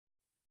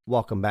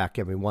Welcome back,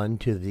 everyone,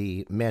 to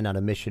the Men on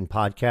a Mission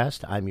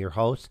podcast. I'm your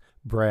host,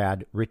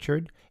 Brad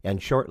Richard,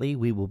 and shortly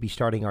we will be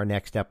starting our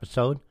next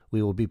episode.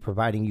 We will be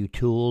providing you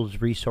tools,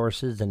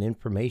 resources, and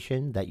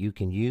information that you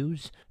can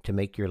use to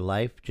make your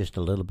life just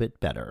a little bit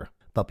better.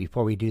 But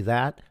before we do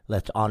that,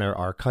 let's honor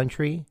our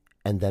country,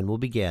 and then we'll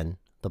begin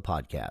the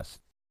podcast.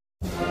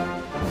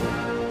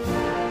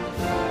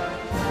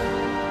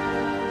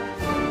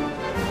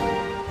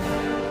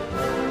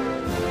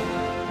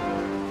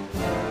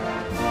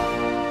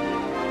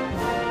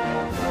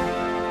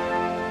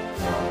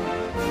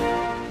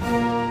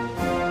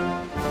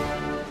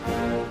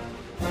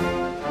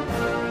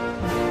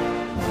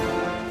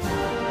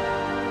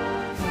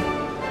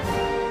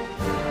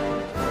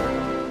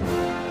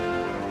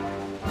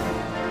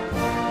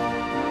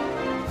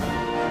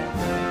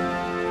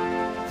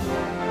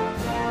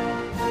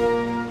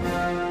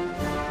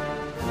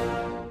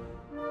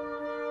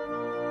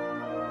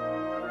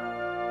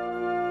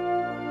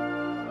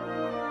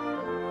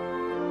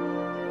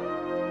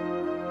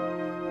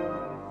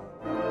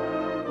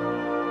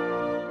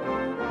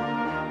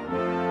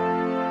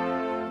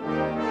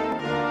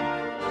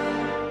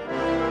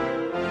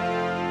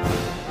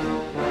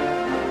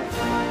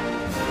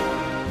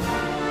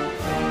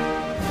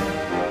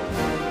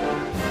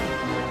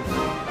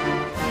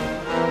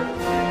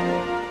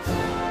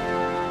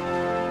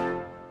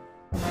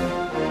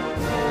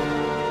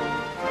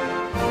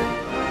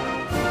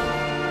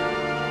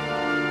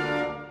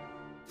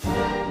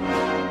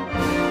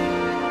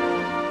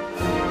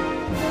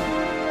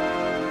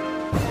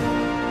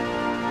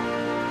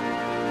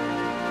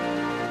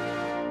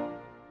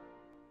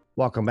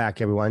 Welcome back,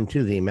 everyone,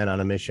 to the Men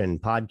on a Mission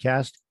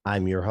podcast.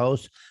 I'm your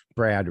host,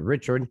 Brad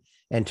Richard,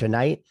 and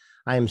tonight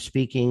I am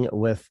speaking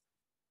with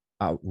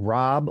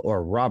Rob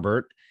or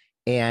Robert,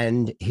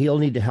 and he'll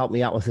need to help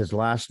me out with his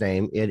last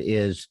name. It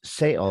is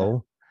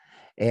Seo,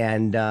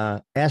 and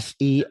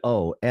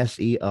Seo,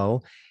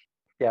 Seo.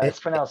 Yeah, it's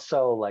pronounced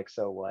so, like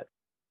so what.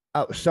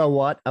 Oh, so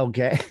what?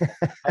 Okay.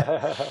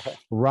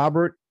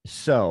 Robert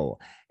So,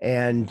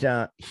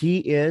 and he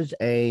is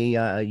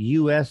a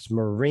U.S.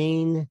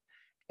 Marine,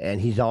 and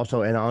he's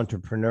also an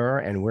entrepreneur.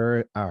 And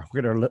we're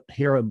going to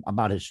hear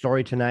about his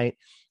story tonight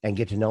and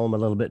get to know him a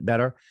little bit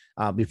better.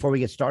 Before we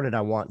get started, I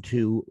want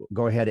to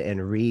go ahead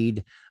and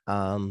read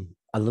a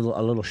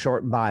little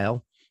short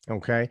bio.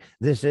 Okay,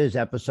 this is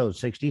episode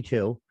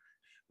 62.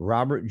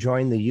 Robert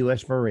joined the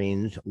U.S.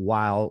 Marines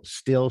while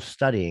still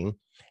studying,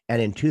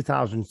 and in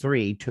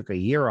 2003 took a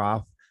year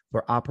off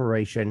for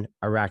Operation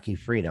Iraqi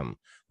Freedom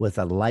with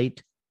a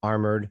light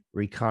armored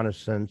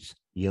reconnaissance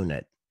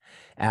unit.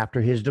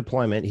 After his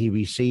deployment, he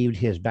received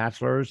his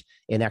bachelor's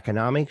in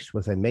economics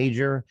with a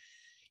major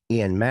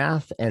in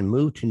math and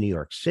moved to New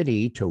York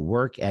City to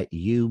work at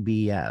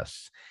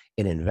UBS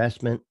in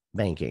investment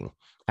banking.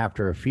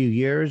 After a few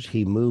years,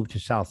 he moved to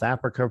South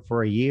Africa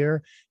for a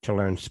year to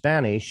learn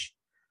Spanish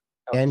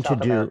and South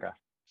to do. America.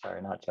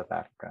 Sorry, not South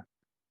Africa.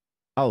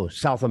 Oh,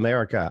 South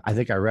America. I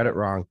think I read it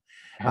wrong.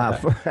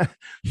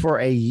 For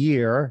a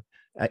year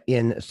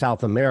in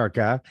South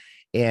America.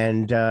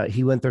 And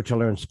he went there to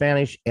learn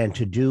Spanish and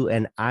to do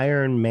an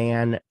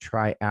Ironman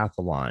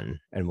triathlon.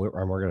 And we're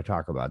going to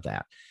talk about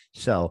that.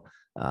 So,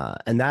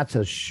 and that's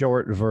a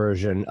short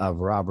version of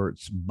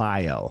Robert's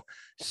bio.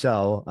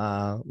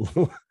 So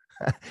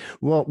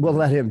we'll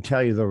let him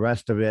tell you the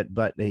rest of it,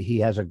 but he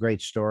has a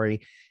great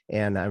story.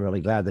 And I'm really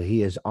glad that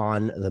he is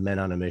on the Men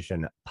on a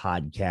Mission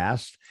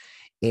podcast.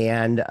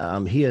 And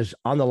he is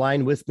on the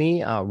line with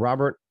me,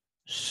 Robert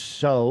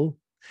So.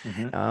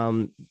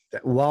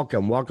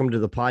 Welcome to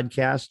the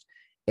podcast.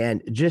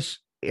 And just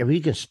if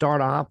we can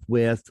start off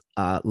with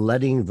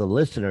letting the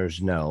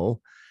listeners know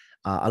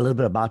a little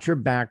bit about your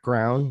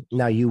background.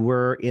 Now, you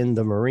were in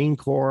the Marine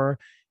Corps.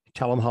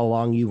 Tell them how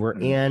long you were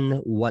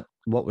in, what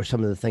were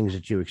some of the things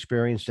that you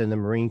experienced in the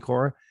Marine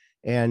Corps,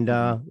 and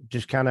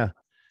just kind of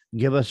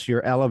give us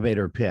your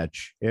elevator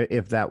pitch,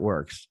 if that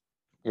works.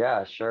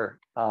 Yeah, sure.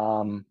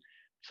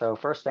 So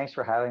first, thanks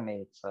for having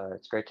me.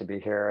 It's great to be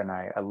here, and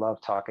I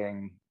love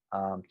talking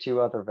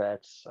to other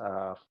vets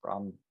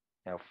from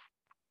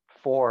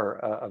for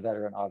a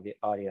veteran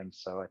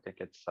audience. So I think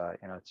it's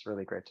it's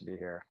really great to be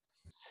here.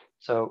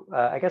 So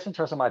I guess in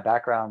terms of my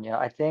background,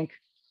 I think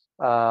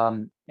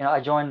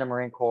I joined the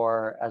Marine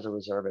Corps as a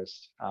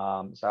reservist.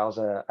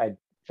 So I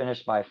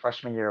finished my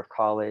freshman year of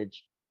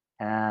college,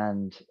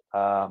 and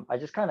I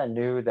just kind of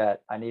knew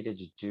that I needed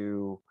to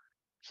do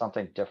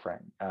something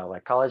different.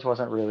 Like college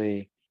wasn't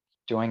really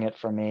doing it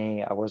for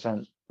me. I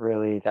wasn't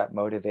really that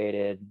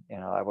motivated.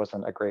 I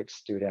wasn't a great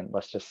student.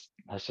 Let's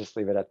just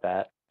leave it at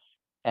that.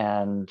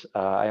 And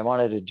I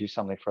wanted to do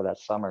something for that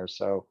summer.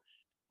 So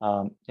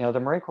the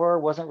Marine Corps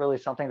wasn't really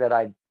something that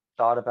I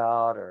thought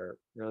about or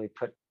really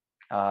put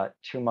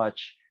too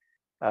much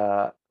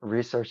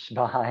research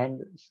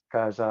behind,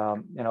 because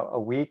a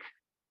week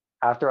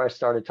after I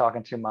started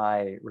talking to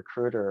my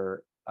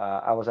recruiter,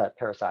 I was at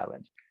Parris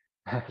Island.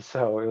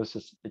 So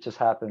it just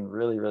happened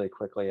really, really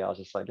quickly. I was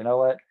just like, you know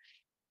what,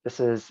 this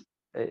is,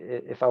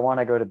 if I want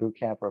to go to boot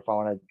camp, or if I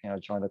want to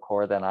join the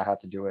Corps, then I have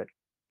to do it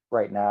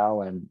right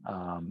now, and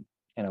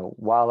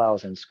while I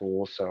was in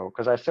school. So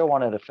because I still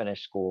wanted to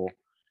finish school,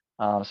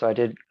 so I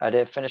did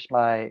finish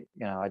my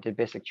I did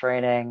basic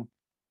training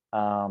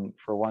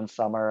for one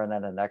summer, and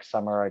then the next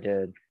summer I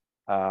did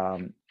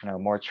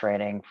more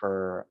training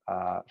for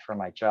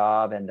my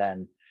job, and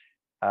then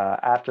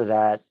after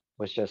that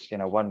was just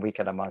 1 week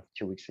at a month,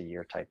 2 weeks a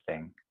year type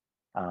thing.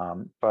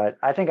 But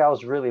I think I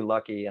was really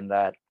lucky in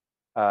that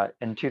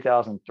in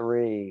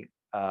 2003,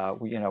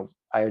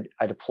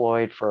 I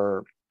deployed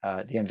for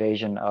the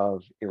invasion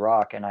of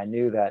Iraq, and I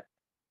knew that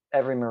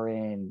every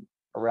Marine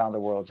around the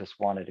world just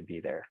wanted to be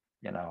there,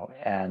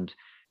 and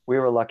we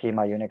were lucky.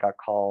 My unit got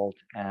called,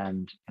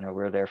 and we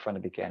were there from the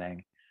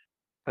beginning.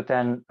 But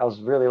then I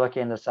was really lucky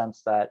in the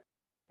sense that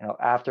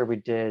after we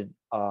did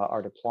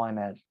our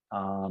deployment,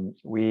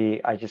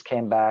 I just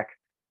came back,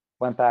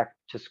 went back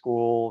to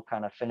school,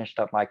 kind of finished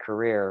up my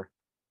career.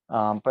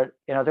 But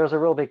there was a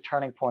real big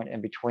turning point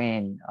in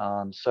between.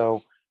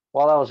 So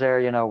while I was there,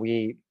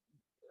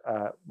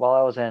 while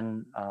I was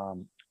in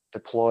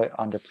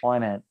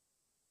deployment,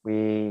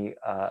 we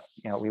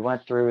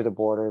went through the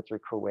border through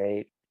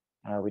Kuwait.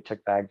 We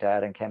took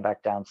Baghdad and came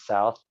back down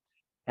south,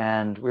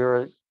 and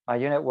my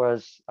unit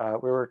was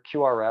we were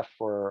QRF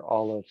for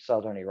all of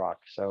southern Iraq.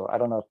 So I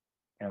don't know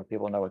if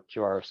people know what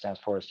QRF stands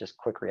for. It's just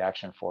Quick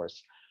Reaction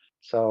Force.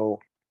 So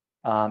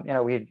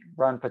we'd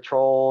run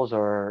patrols,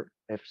 or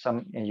if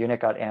some unit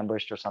got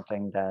ambushed or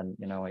something, then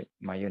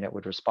my unit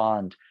would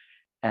respond.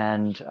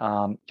 And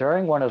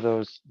during one of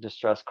those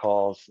distress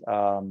calls,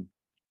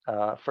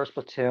 first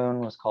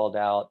platoon was called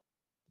out.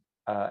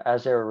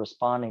 As they were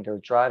responding, they were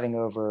driving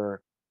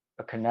over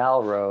a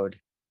canal road,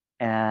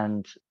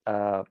 and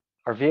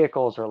our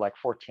vehicles are like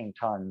 14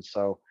 tons.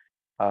 So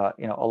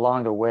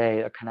along the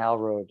way, a canal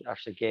road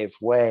actually gave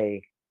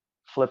way,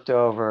 flipped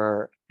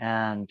over,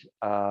 and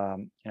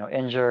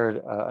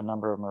injured a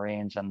number of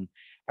Marines, and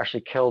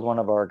actually killed one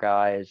of our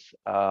guys,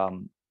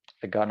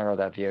 the gunner of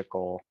that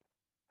vehicle,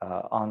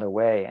 on the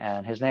way.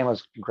 And his name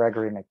was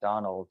Gregory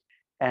McDonald.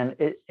 And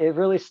it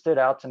really stood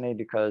out to me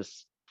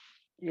because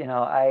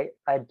I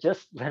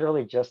just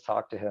literally just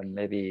talked to him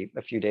maybe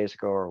a few days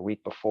ago or a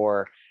week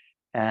before,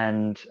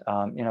 and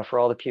for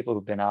all the people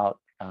who've been out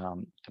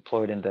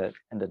deployed in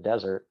the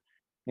desert,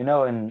 in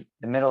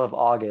the middle of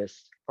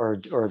August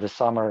or the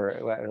summer,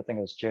 I think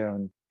it was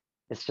June,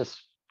 it's just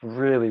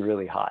really,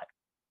 really hot.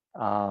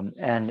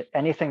 And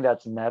anything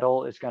that's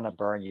metal is going to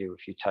burn you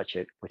if you touch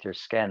it with your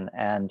skin.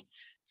 And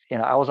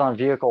I was on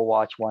vehicle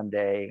watch one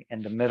day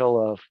in the middle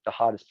of the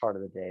hottest part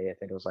of the day. I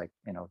think it was like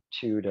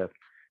 2 to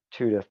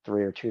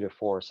 3 or 2 to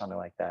 4, something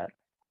like that.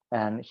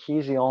 And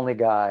he's the only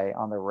guy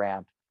on the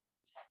ramp,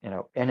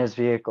 in his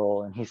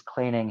vehicle, and he's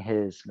cleaning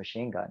his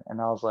machine gun.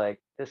 And I was like,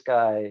 this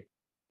guy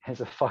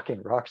is a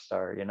fucking rock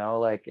star,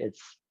 like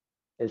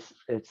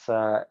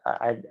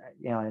I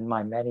in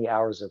my many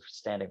hours of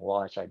standing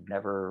watch, I'd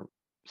never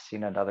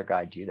seen another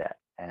guy do that.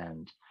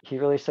 And he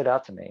really stood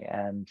out to me.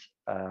 And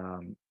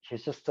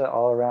he's just an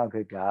all around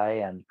good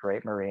guy and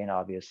great Marine,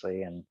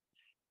 obviously. And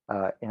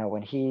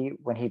when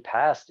he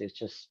passed, it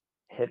just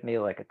hit me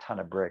like a ton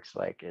of bricks.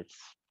 Like it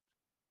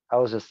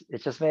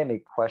just made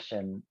me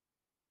question,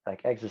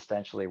 like,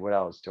 existentially, what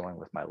I was doing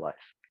with my life,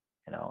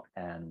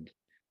 and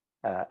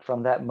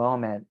from that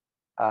moment,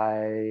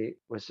 I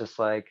was just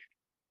like,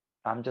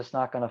 I'm just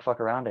not going to fuck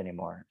around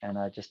anymore. And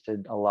I just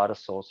did a lot of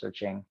soul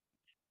searching,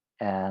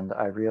 and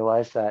I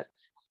realized that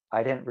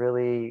I didn't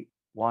really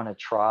want to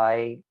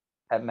try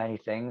at many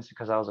things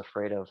because I was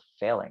afraid of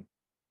failing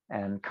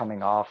and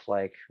coming off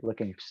like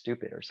looking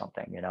stupid or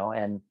something,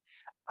 and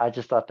I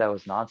just thought that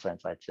was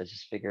nonsense. I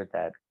just figured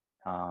that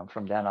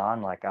from then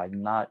on, like,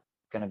 I'm not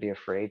going to be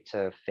afraid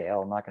to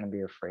fail. I'm not going to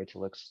be afraid to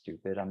look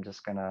stupid. I'm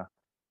just going to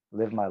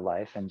live my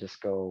life and just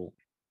go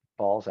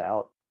balls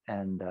out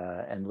and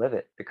live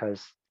it,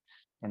 because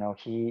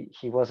he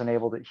wasn't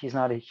able to. He's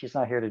not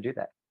here to do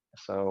that.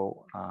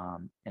 So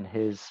in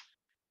his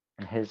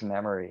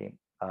memory,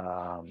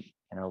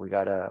 we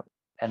gotta,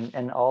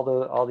 and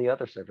all the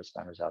other service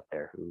members out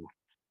there who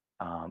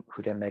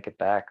didn't make it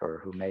back, or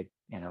who made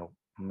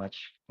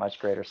much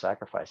greater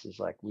sacrifices.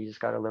 Like, we just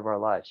got to live our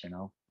lives.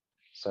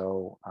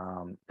 So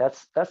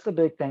that's the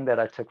big thing that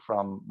I took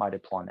from my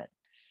deployment.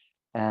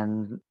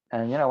 And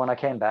when I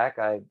came back,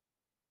 I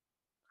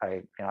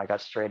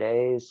got straight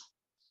A's.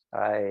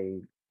 I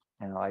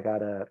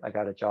got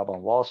a job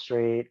on Wall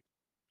Street.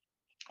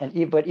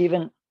 But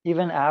even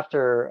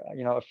after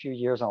a few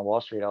years on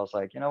Wall Street, I was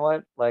like, you know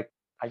what, like,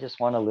 I just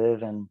want to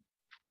live in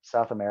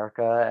South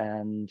America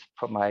and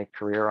put my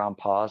career on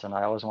pause. And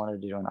I always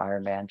wanted to do an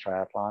Ironman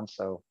triathlon.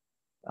 So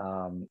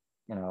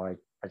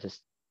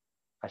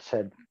I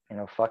said,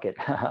 fuck it,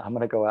 I'm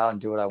gonna go out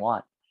and do what I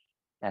want.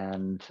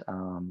 And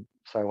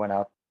so I went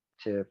out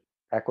to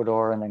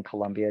Ecuador and then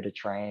Colombia to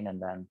train,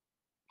 and then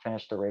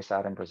finished the race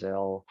out in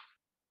Brazil.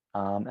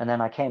 And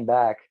then I came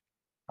back.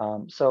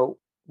 So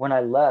when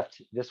I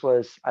left,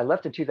 I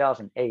left in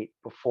 2008,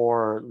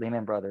 before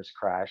Lehman Brothers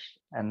crashed,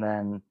 and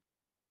then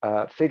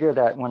figured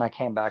that when I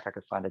came back, I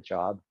could find a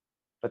job.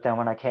 But then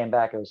when I came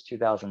back, it was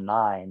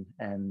 2009,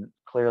 and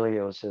clearly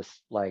it was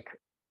just like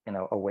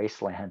a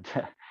wasteland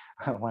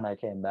when I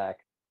came back.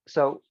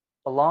 So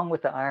along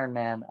with the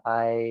Ironman,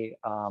 I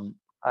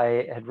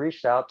had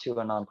reached out to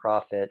a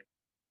nonprofit.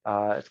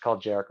 It's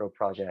called Jericho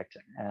Project,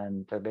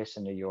 and they're based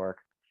in New York.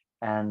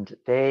 And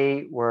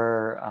they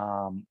were,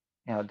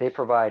 they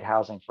provide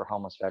housing for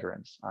homeless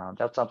veterans.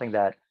 That's something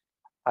that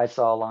I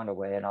saw along the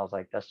way, and I was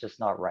like, that's just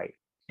not right.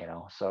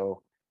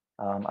 So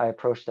I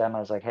approached them. I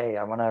was like, hey,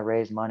 I want to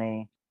raise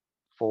money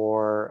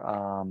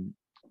for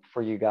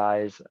you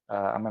guys.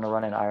 I'm going to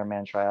run an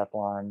Ironman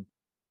triathlon.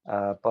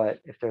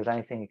 But if there's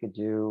anything you could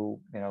do,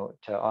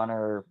 to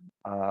honor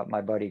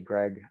my buddy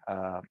Greg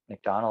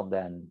McDonald,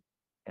 then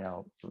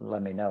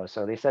let me know.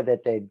 So they said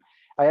that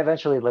I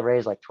eventually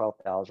raised like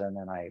 12,000,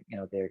 and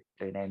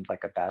they named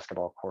like a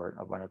basketball court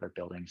of one of their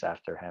buildings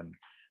after him.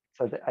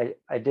 So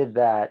I did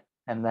that,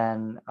 and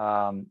then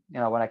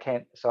when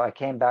I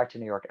came back to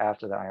New York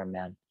after the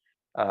Ironman.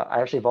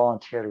 I actually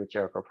volunteered with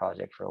Jericho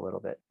Project for a little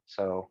bit.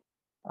 So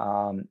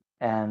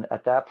and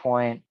at that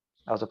point,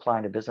 I was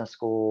applying to business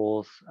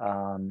schools,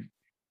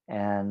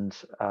 and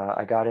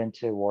I got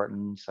into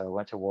Wharton. So I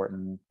went to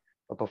Wharton.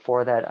 But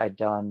before that, I'd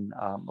done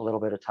a little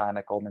bit of time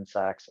at Goldman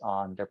Sachs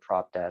on their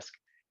prop desk.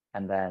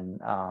 And then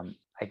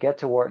I get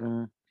to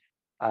Wharton.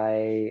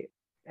 I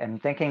am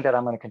thinking that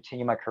I'm going to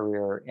continue my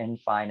career in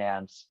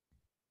finance,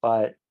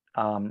 but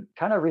kind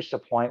of reached a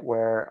point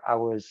where I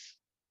was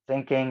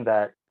thinking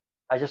that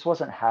I just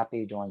wasn't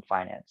happy doing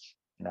finance.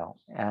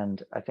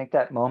 And I think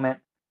that moment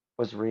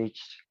was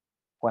reached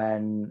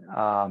when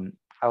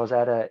I was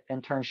at an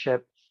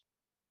internship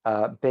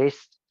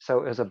based. So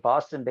it was a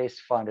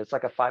Boston-based fund. It's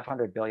like a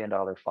 $500 billion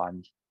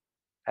fund.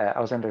 I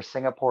was in their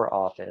Singapore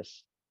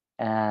office,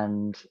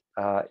 and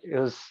it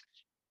was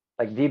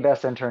like the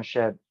best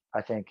internship.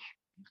 I think,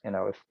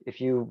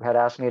 if you had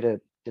asked me to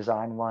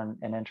design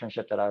an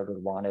internship that I would have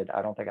wanted,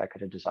 I don't think I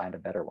could have designed a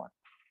better one.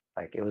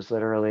 Like, it was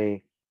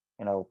literally,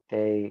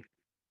 they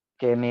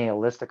gave me a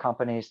list of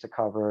companies to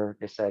cover.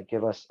 They said,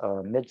 give us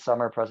a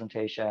midsummer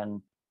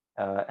presentation,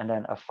 and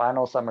then a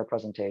final summer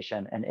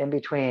presentation. And in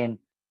between,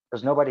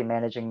 there's nobody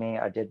managing me.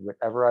 I did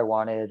whatever I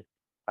wanted.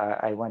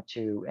 I went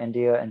to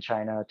India and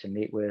China to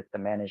meet with the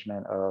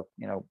management of,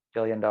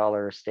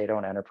 billion-dollar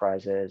state-owned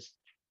enterprises.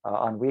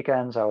 On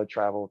weekends, I would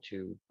travel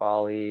to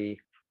Bali,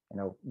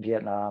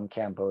 Vietnam,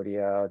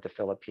 Cambodia, the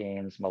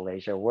Philippines,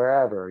 Malaysia,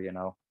 wherever.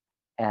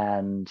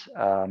 And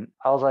I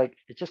was like,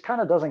 it just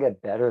kind of doesn't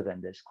get better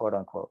than this, quote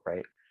unquote,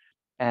 right?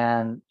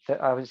 And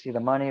obviously the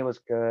money was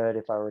good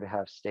if I were to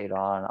have stayed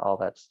on, all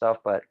that stuff,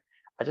 but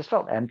I just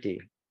felt empty.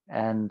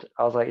 And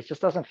I was like, it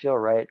just doesn't feel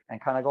right. And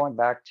kind of going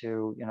back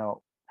to,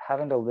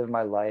 having to live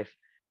my life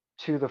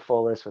to the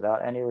fullest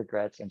without any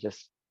regrets and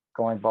just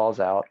going balls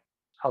out.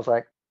 I was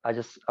like,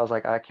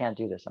 I can't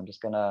do this.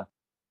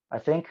 I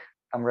think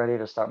I'm ready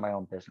to start my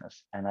own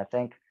business. And I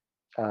think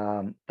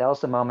that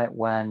was the moment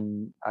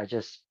when I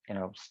just,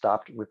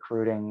 stopped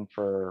recruiting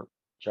for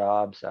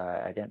jobs.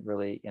 I didn't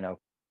really,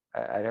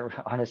 I didn't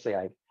honestly,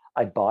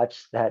 I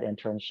botched that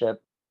internship.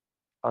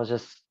 I was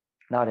just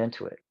not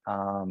into it.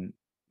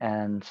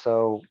 And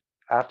so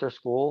after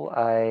school,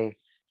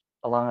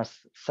 along a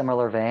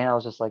similar vein, I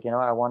was just like,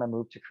 I want to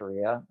move to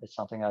Korea. It's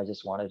something I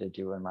just wanted to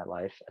do in my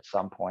life at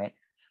some point.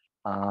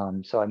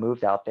 So I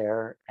moved out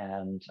there,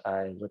 and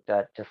I looked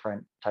at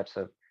different types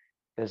of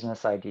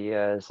business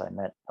ideas. I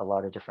met a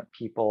lot of different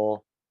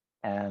people,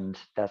 and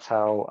that's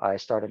how I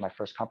started my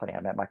first company. I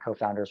met my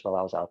co-founders while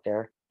I was out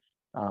there.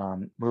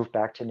 Moved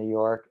back to New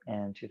York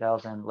in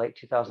late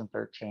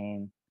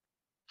 2013.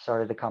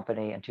 Started the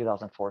company in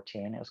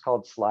 2014. It was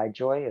called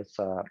SlideJoy.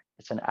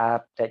 It's an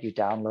app that you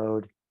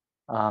download,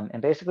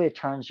 and basically it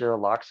turns your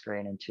lock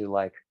screen into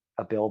like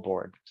a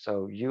billboard.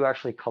 So you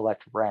actually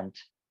collect rent.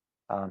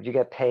 You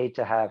get paid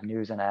to have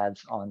news and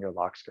ads on your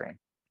lock screen.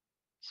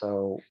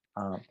 So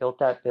built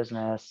that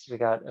business. We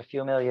got a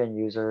few million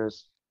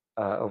users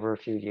over a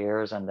few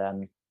years, and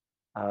then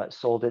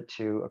sold it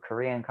to a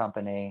Korean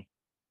company.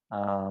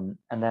 And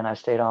then I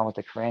stayed on with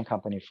the Korean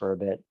company for a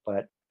bit.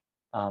 But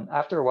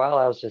after a while,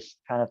 I was just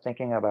kind of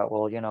thinking about,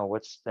 well,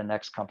 what's the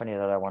next company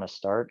that I want to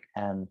start?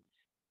 And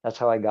that's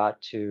how I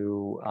got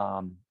to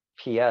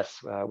PS,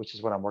 which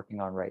is what I'm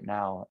working on right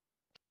now.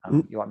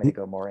 You want me to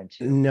go more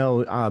into?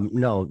 No. I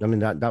mean,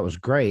 that was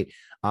great.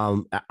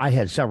 I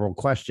had several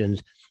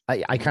questions.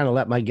 I kind of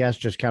let my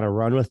guests just kind of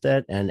run with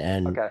it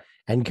Okay.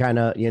 and kind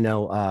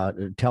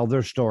of tell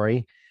their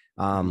story.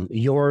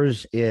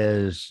 Yours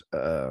is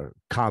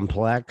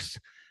complex,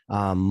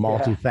 Yeah.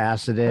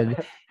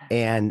 multifaceted,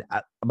 and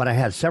but I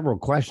had several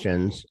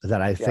questions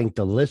that I Yep. think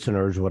the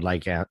listeners would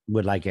like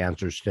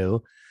answers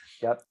to.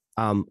 Yep.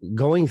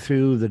 Going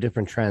through the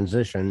different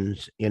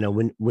transitions,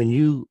 when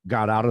you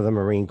got out of the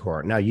Marine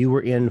Corps, now you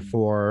were in Mhm.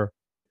 for.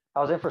 I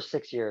was in for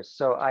 6 years.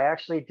 So I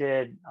actually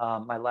did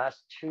my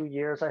last 2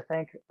 years, I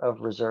think, of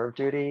reserve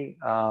duty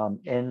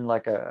in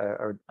like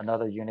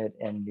another unit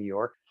in New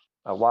York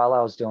while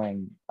I was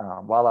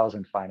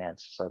in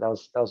finance. So that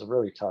was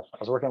really tough. I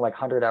was working like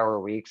 100-hour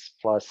weeks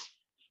plus,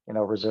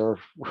 reserve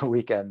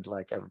weekend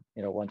like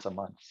once a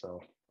month.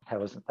 So that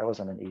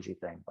wasn't an easy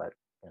thing, but.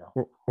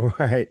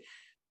 Right.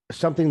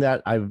 something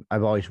that I've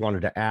always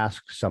wanted to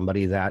ask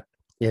somebody that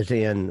is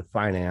in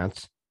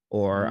finance,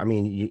 or Mhm. I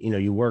mean,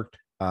 you worked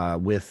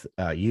with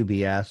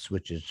UBS,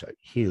 which is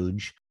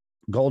huge,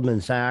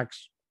 Goldman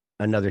Sachs,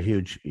 another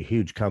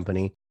huge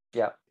company.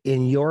 Yeah.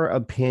 In your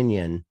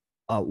opinion,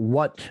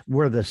 what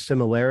were the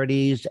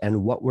similarities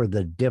and what were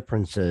the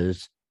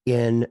differences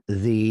in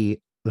the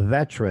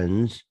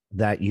veterans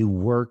that you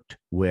worked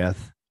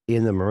with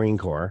in the Marine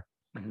Corps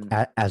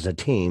Mhm. as a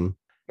team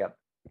Yep.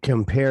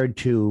 compared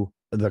to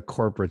the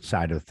corporate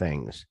side of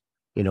things,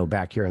 Mhm.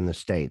 back here in the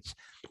States?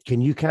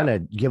 Can you kind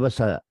Yep. of give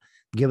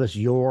us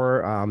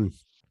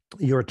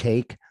your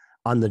take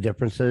on the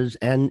differences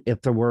and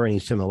if there were any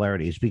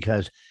similarities,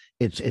 because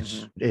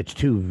Mhm. it's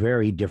two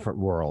very different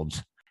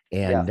worlds.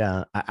 Yeah.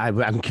 And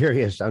I'm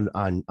curious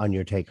on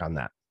your take on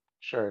that.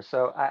 Sure.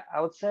 So I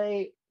would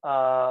say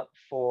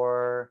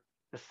for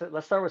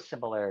let's start with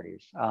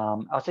similarities. I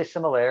would say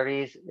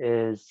similarities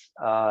is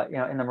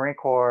in the Marine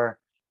Corps,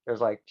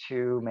 there's like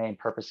two main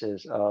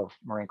purposes of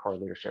Marine Corps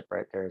leadership,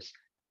 right? There's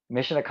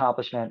mission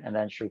accomplishment and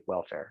then troop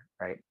welfare,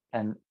 right?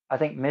 And I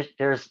think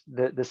there's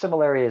the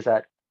similarity is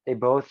that they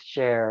both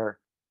share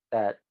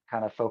that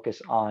kind of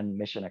focus on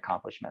mission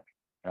accomplishment.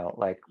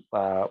 Like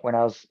when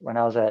I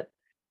was at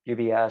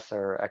UBS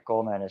or at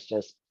Goldman, it's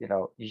just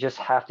you just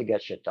have to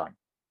get shit done.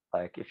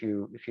 Like if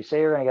you say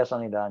you're gonna get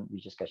something done, you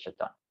just get shit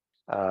done.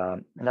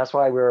 And that's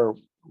why I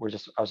was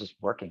just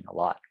working a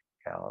lot,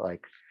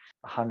 like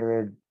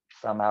 100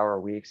 some hour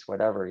weeks,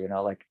 whatever,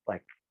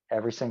 like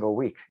every single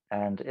week.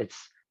 And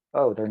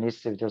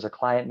there's a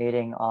client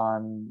meeting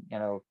on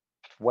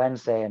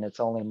Wednesday and it's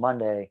only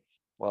Monday.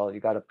 Well, you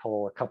got to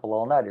pull a couple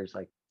all-nighters.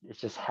 Like it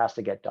just has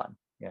to get done.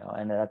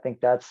 And I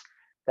think that's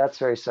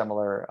very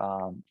similar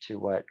to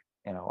what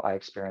I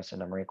experienced in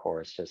the Marine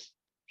Corps. It's just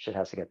shit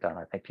has to get done.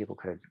 I think people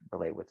could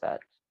relate with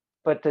that.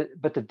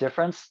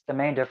 The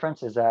main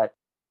difference is that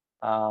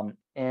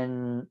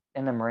in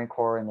the Marine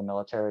Corps, in the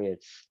military,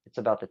 it's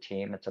about the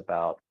team. It's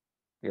about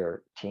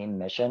your team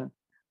mission.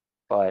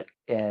 But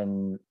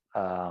in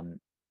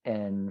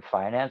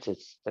finance,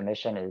 it's the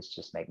mission is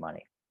just make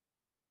money.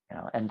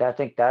 And I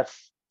think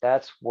that's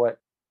what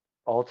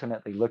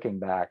ultimately, looking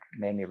back,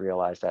 made me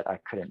realize that I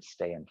couldn't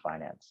stay in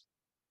finance.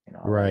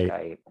 Like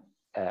Right.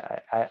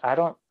 I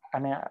don't. I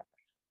mean,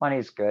 money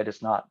is good.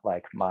 It's not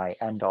like my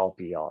end all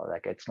be all.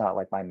 Like it's not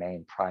like my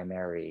main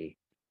primary,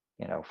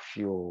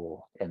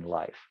 fuel in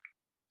life.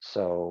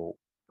 So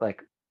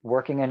like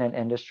working in an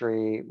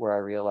industry where I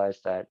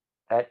realized that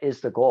that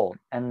is the goal.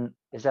 And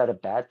is that a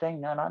bad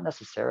thing? No, not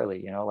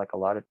necessarily. Like a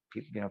lot of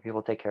people,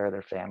 people take care of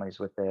their families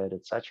with it,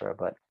 etc.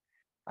 But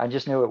I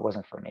just knew it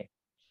wasn't for me.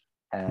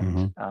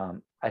 And Hmm.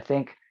 I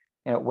think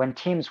when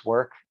teams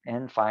work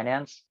in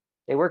finance,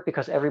 they work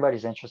because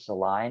everybody's interests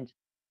aligned,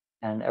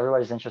 and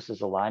everybody's interest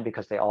is aligned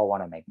because they all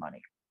want to make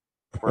money.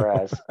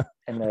 Whereas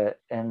in the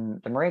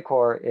Marine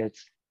Corps,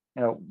 it's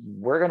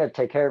we're gonna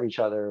take care of each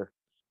other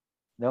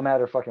no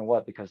matter fucking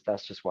what, because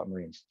that's just what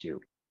Marines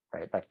do,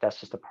 right? Like that's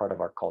just a part of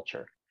our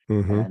culture.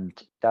 Hmm.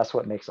 And that's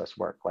what makes us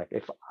work. Like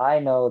if I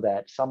know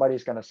that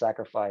somebody's going to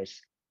sacrifice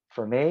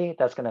for me,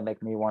 that's going to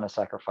make me want to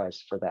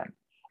sacrifice for them.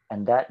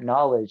 And that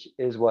knowledge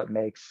is what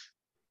makes,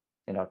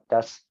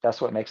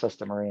 that's what makes us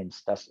the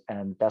Marines. That's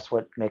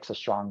what makes a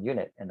strong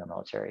unit in the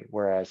military.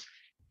 Whereas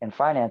in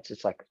finance,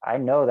 it's like I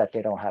know that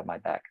they don't have my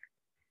back,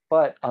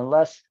 but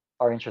unless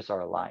our interests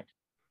are aligned,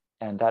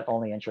 and that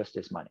only interest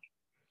is money,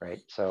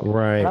 right? So, and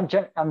Right.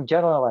 I'm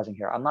generalizing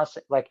here. I'm not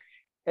like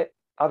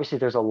obviously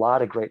there's a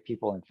lot of great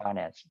people in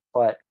finance,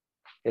 but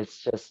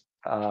it's just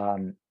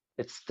the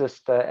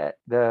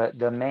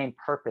main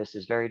purpose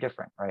is very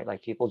different, right?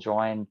 Like people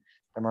join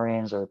the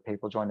Marines or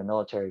people join the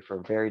military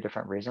for very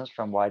different reasons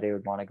from why they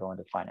would want to go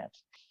into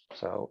finance.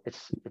 So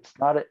it's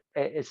not a,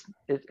 it's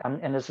it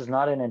and this is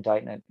not an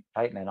indictment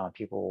on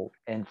people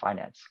in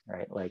finance,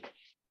 right? Like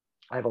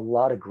I have a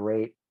lot of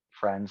great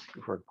friends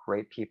who are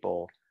great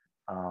people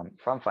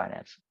from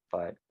finance,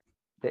 but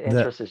the The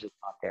interest is just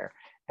not there.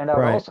 And I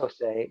would right. also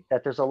say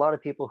that there's a lot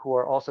of people who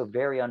are also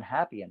very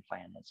unhappy in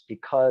finance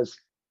because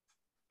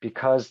the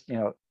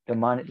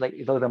money, like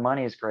though the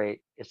money is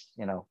great, it's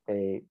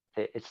they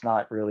it's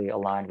not really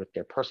aligned with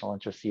their personal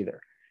interests either.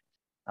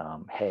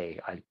 Hey,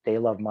 they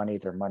love money,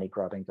 they're money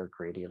grubbing, they're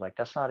greedy. Like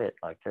that's not it.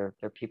 Like they're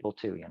people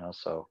too,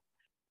 so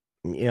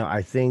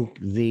I think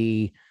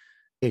the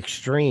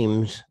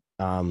extremes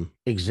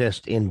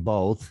exist in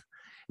both,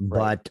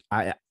 right.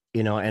 but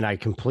and I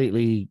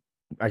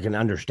can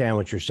understand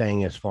what you're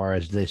saying as far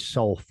as this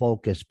sole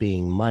focus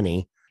being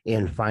money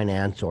in Mhm.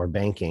 finance or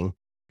banking.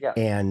 Yeah.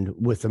 And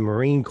with the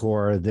Marine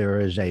Corps, there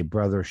is a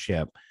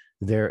brothership.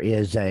 There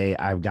is a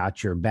I've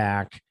got your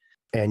back,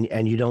 and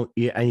you don't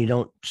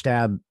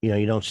stab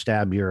you don't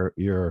stab your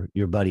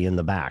buddy in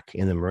the back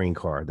in the Marine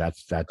Corps.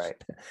 That's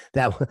Right.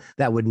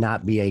 that would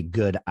not be a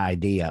good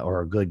idea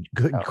or a good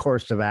No.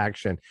 course of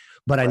action. Right.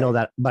 But I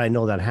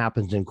know that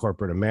happens in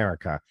corporate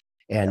America,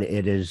 and Yeah.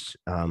 it is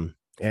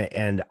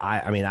and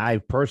I mean I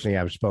personally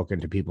have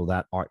spoken to people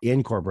that are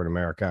in corporate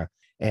America,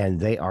 and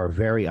they are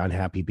very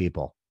unhappy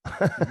people.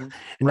 Hmm.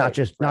 not Right,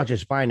 just not right,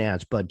 just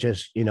finance, but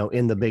just in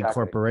the big exactly.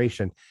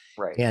 corporation,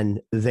 Right.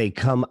 and they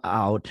come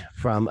out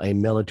from a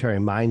military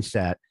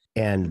mindset,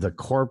 and the Hmm.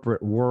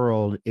 corporate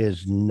world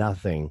is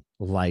nothing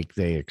like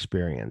they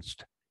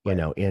experienced Right,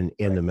 in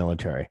right. the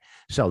military.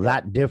 So Yep.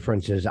 that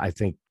difference is, I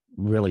think,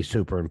 really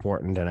super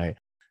important. And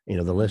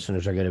the Hmm.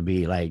 listeners are going to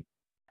be like,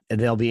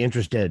 they'll be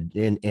interested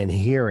in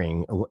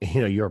hearing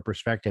your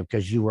perspective,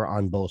 because you were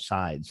on both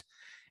sides,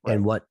 Right.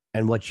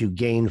 and what you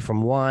gained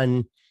from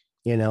one,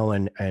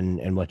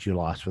 and what you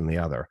lost from the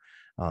other.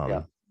 Yeah.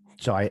 um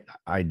so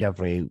I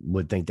definitely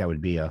would think that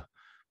would be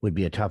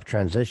a tough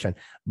transition.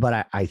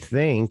 But I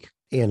think,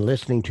 in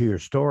listening to your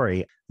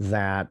story,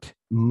 that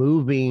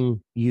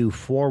moving you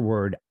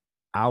forward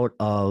out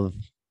of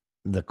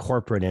the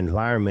corporate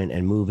environment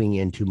and moving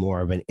into more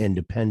of an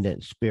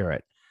independent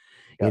spirit,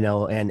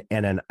 Yep.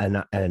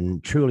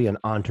 and truly an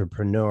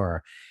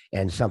entrepreneur,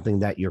 and something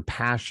that you're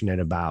passionate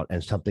about,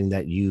 and something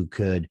that you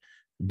could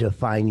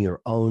define your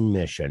own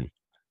mission,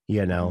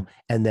 Hmm.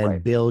 and then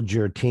Right. build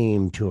your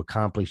team to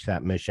accomplish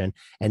that mission.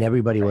 And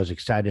everybody Right. was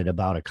excited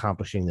about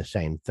accomplishing the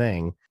same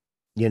thing.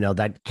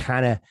 That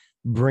kind of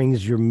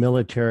brings your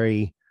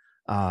military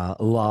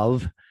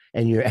love,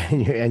 and your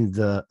and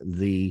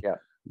Yeah.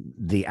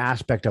 the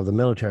aspect of the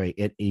military.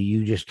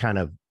 You just kind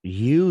of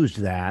used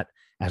that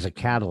as a Mhm.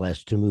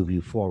 catalyst to move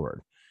you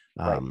forward,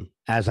 Right.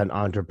 as an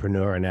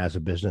entrepreneur and as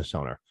a business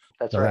owner.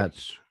 That's So right.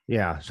 that's,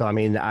 yeah. So I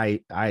mean,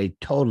 I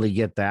totally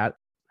get that.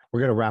 We're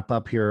going to wrap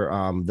up here,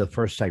 the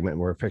first segment.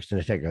 We're fixing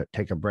to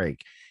take a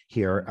break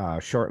here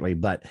Mhm. shortly,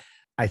 but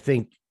I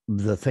think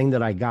the thing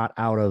that I got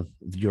out of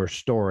your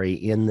story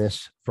in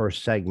this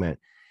first segment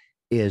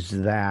is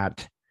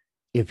that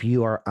if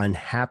you are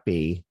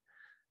unhappy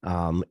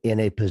in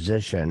a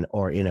position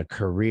or in a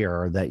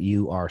career that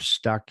you are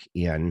stuck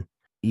in,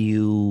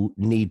 you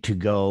need to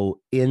go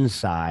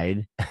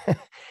inside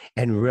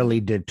and Mhm. really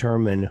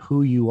determine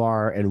who you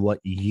are and what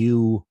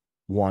you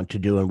want to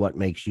do and what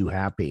makes you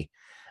happy.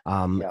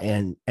 Yeah.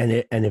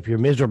 And if you're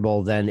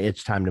miserable, then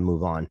it's time to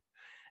move on,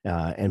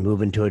 and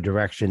move into a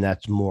direction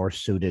that's more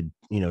suited,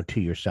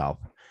 to yourself,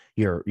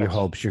 your That's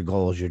hopes, your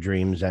goals, your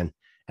dreams, and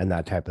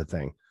that type of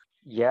thing.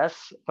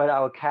 yes, but I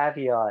would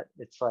caveat,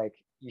 it's like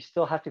you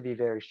still have to be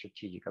very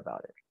strategic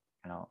about it.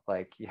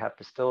 Like you have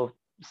to still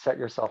set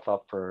yourself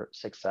up for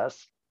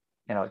success.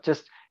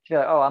 Just to be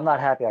like, oh, I'm not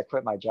happy, I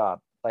quit my job.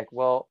 Like,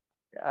 well,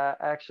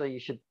 actually, you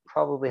should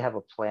probably have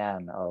a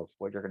plan of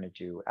what you're going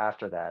to do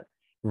after that.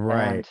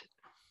 Right. And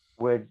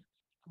would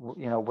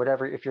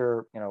whatever, if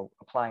you're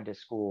applying to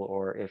school,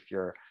 or if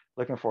you're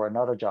looking for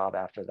another job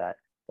after that,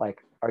 like,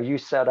 are you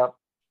set up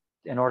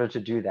in order to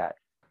do that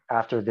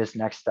after this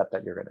next step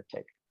that you're going to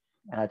take?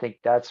 And I think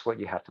that's what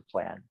you have to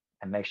plan,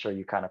 and make sure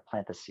you kind of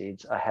plant the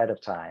seeds ahead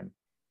of time,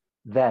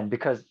 then,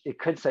 because it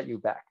could set you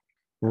back.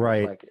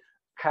 Right. Like,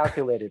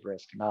 calculated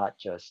risk, not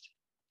just,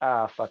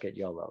 fuck it,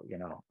 YOLO,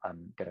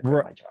 I'm gonna quit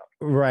R- my job.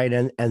 right.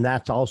 And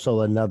that's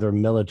also another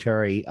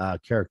military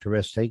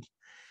characteristic,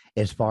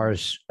 as far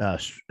Hmm.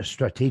 as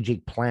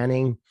strategic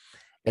planning.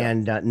 Yep.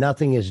 And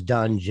nothing is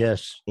done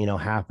just,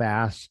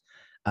 half-ass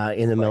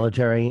in the Right.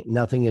 military.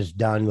 Nothing is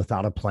done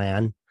without a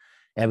plan. Hmm.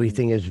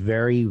 Everything is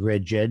very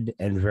rigid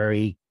and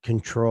very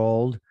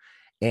controlled,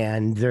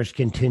 and there's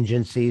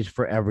contingencies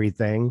for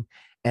everything.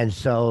 And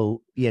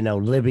so,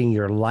 living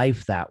your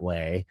life that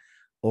way,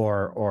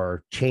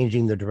 or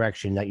changing the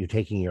direction that you're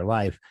taking your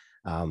life,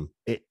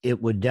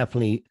 it would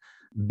definitely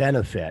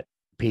benefit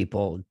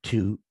people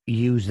to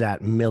use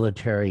that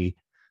military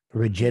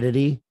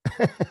rigidity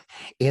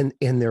in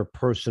their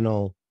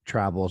personal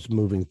travels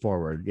moving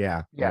forward.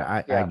 Yeah, Yeah.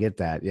 I Yeah. get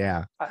that.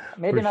 Yeah,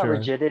 Maybe for not sure.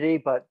 rigidity,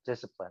 but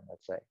discipline,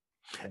 let's say.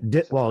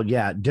 Discipline. Well,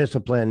 yeah,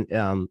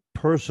 discipline,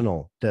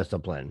 personal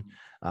discipline,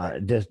 Mhm.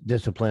 Right.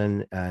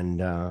 discipline,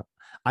 and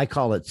I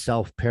call it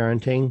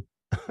self-parenting.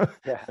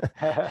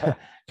 Yeah.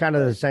 Kind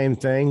of the Right. same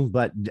thing,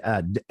 but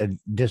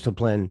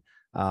discipline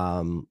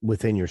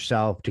within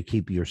yourself to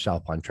keep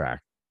yourself on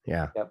track.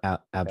 Yeah, Yep.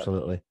 Yep.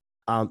 absolutely.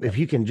 If Yep.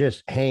 you can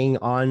just hang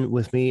on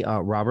with me,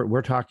 Robert,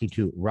 we're talking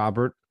to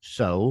Robert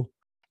So,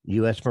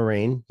 U.S.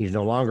 Marine. He's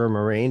no longer a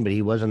Marine, but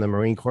he was in the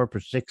Marine Corps for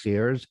 6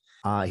 years.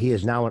 He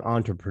is now an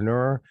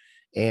entrepreneur,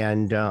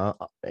 and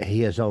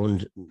he has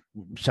owned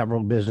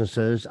several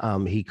businesses.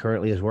 He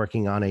currently is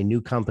working on a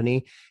new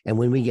company. And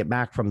when we get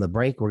back from the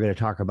break, we're going to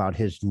talk about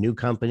his new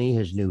company,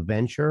 his new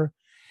venture,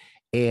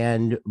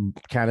 and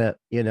kind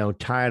of,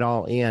 tie it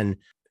all in,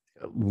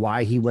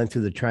 why he went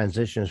through the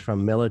transitions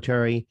from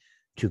military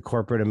to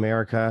corporate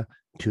America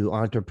to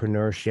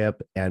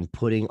entrepreneurship, and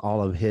putting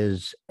all of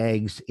his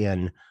eggs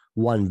in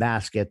one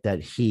basket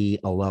that he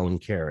alone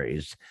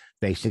carries,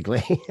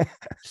 basically.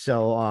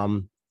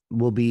 So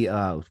we'll be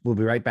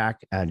right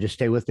back. Just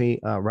stay with me,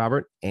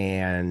 Robert,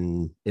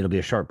 and it'll be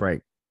a short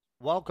break.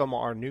 Welcome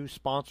our new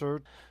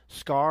sponsor,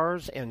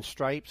 Scars and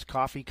Stripes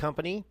Coffee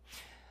Company.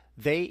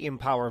 They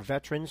empower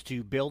veterans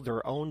to build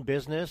their own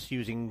business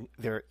using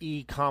their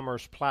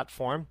e-commerce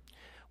platform.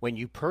 When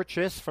you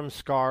purchase from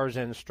Scars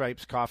and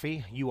Stripes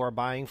Coffee, you are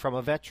buying from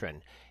a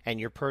veteran, and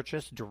your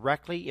purchase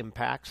directly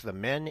impacts the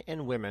men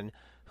and women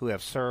who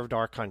have served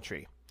our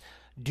country.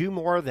 Do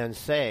more than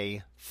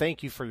say,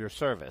 thank you for your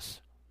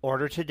service.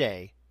 Order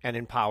today and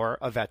empower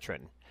a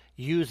veteran.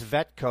 Use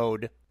vet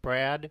code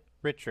Brad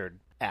Richard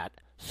at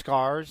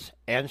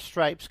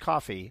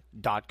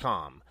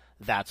scarsandstripescoffee.com.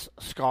 That's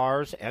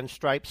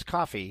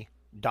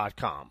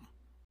scarsandstripescoffee.com.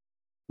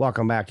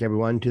 Welcome back,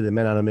 everyone, to the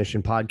Men on a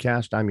Mission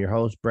podcast. I'm your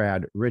host,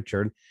 Brad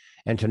Richard.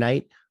 And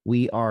tonight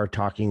we are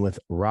talking with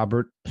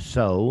Robert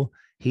So.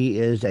 He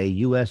is a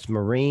U.S.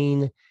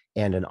 Marine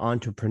and an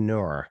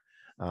entrepreneur.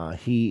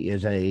 He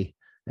is a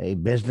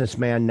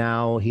businessman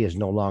now. He is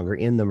no longer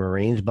in the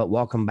Marines, but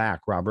welcome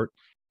back, Robert.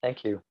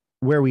 Thank you.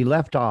 Where we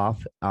left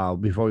off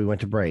before we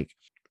went to break,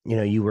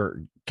 you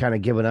were kind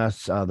of giving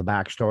us the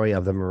backstory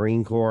of the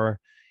Marine Corps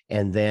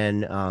and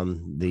then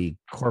the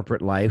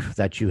corporate life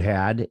that you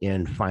had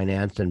in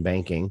finance and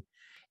banking.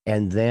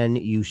 And then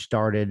you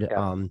started,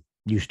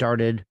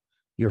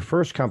 your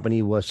first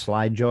company was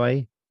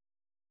SlideJoy.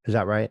 Is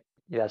that right?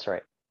 Yeah, that's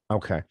right.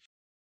 Okay.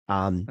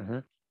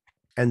 And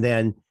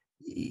then,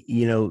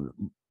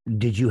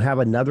 did you have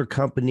another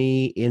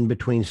company in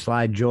between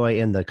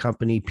SlideJoy and the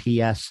company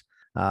PS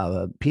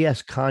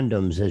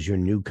Condoms as your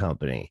new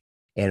company?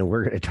 And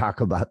we're going to talk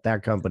about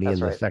that company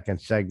in the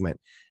second segment.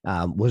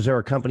 Was there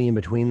a company in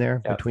between there,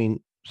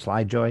 between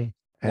SlideJoy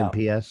and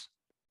PS?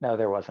 No,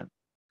 there wasn't.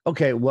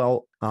 Okay,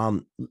 well,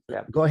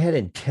 go ahead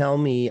and tell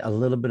me a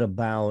little bit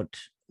about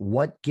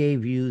what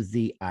gave you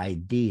the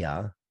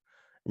idea.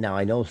 Now,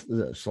 I know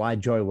the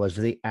SlideJoy was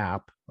the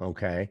app,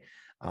 okay,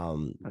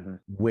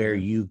 where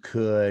you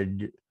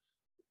could...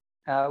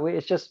 we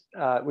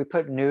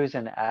put news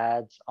and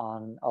ads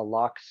on a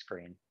lock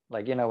screen.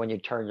 Like, when you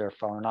turn your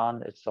phone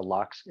on, it's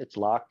locked.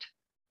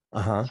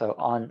 So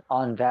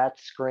on that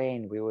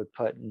screen, we would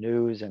put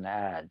news and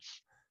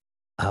ads.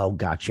 Oh,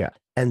 gotcha.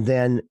 And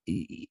then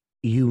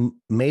you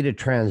made a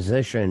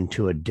transition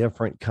to a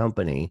different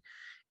company.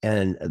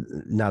 And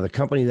now the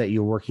company that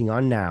you're working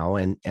on now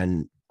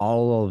and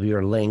all of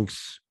your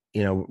links,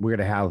 we're going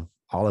to have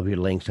all of your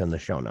links in the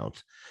show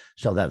notes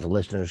so that the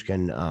listeners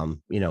can,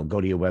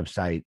 go to your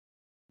website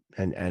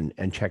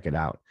and check it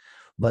out.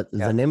 But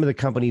the name of the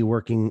company you're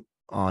working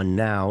on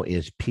now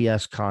is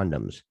PS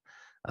Condoms.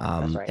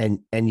 That's right.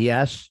 And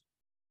yes,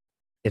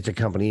 it's a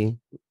company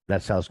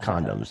that sells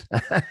condoms.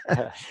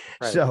 Right.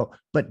 So,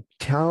 but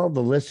tell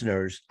the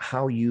listeners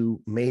how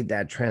you made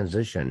that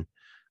transition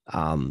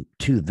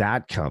to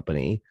that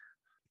company.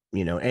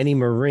 Any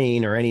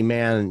Marine or any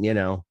man,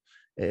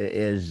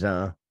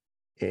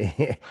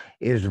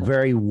 is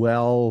very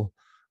well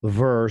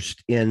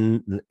versed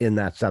in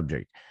that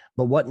subject.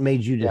 But what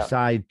made you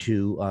decide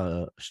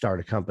to start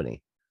a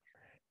company?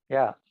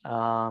 Yeah.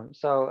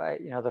 So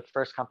the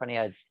first company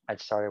I'd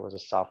started was a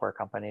software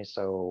company.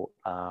 So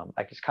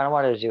I just kind of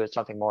wanted to do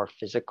something more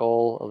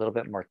physical, a little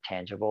bit more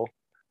tangible.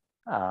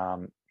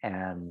 Along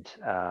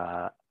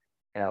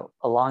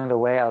the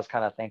way, I was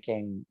kind of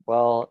thinking,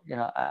 well,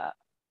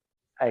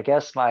 I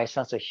guess my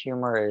sense of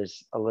humor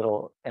is a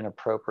little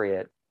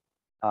inappropriate,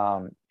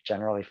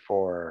 generally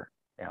for,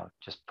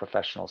 just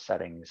professional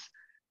settings.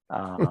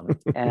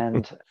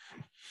 And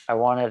I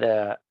wanted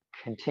to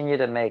continue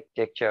to make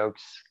dick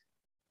jokes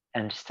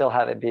and still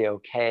have it be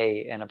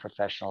okay in a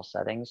professional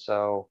setting.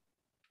 So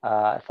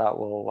I thought,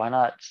 well, why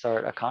not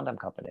start a condom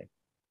company?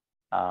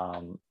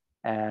 The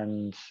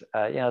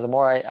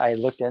more I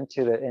looked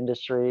into the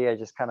industry, I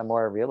just kind of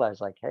more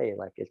realized like, hey,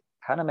 like it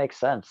kind of makes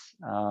sense.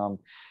 So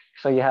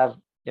you have,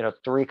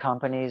 3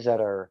 companies that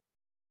are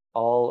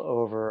all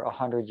over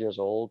 100 years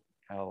old,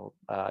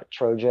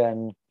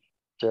 Trojan,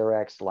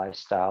 Durex,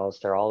 Lifestyles,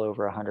 they're all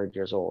over 100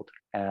 years old.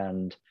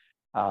 And,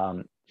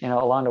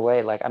 along the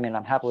way, like, I mean,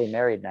 I'm happily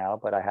married now,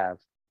 but I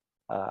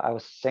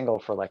was single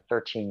for like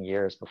 13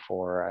 years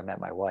before I met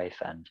my wife.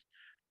 And,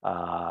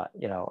 I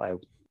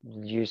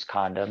used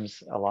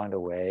condoms along the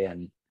way,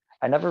 and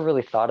I never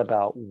really thought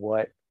about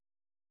what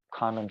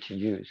condom to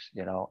use,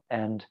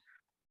 and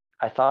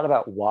I thought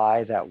about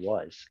why that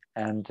was.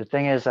 And the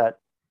thing is that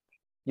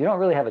you don't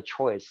really have a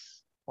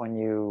choice when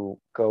you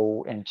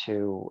go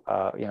into,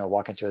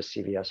 walk into a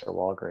CVS or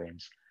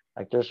Walgreens.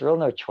 Like there's real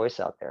no choice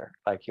out there.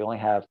 Like you only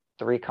have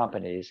 3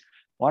 companies,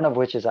 one of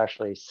which is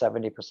actually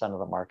 70% of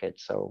the market.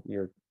 So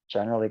you're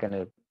generally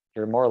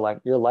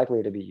you're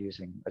likely to be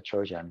using a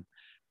Trojan.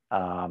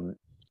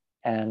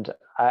 And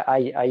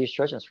I used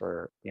Trojans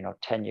for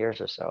 10 years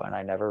or so, and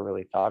I never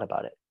really thought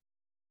about it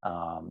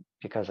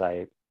because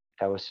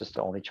that was just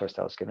the only choice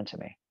that was given to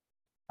me.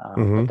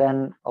 But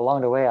then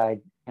along the way, I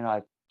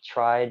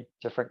tried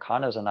different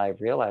condoms, and I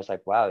realized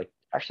like, wow, it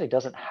actually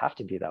doesn't have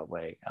to be that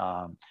way.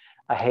 I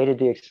hated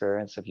the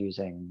experience of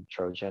using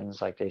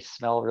Trojans. Like they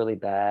smell really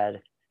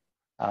bad.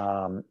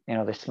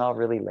 They smell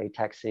really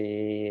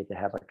latexy. They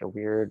have like a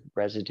weird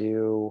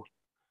residue.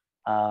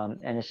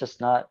 And it just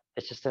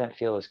didn't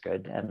feel as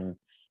good. And,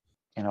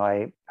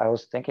 I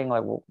was thinking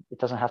like, well, it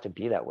doesn't have to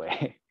be that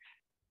way.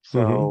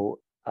 So,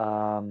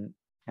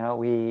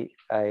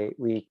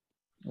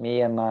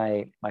 me and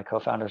my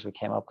co-founders, we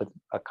came up with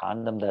a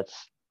condom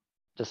that's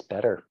just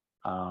better.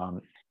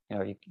 You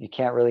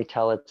can't really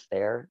tell it's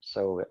there.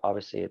 So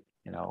obviously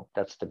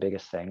that's the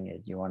biggest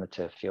thing. You want it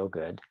to feel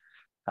good.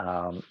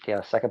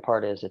 Second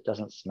part is it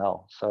doesn't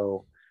smell.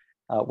 So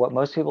what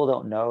most people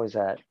don't know is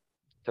that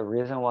the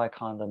reason why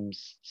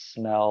condoms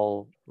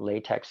smell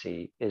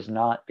latexy is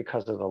not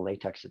because of the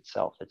latex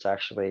itself. It's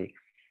actually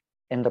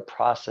in the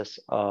process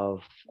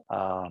of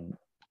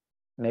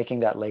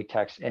making that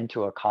latex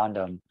into a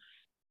condom.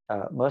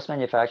 Most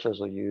manufacturers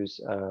will use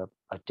a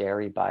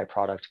dairy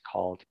byproduct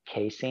called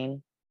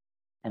casein,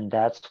 and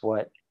that's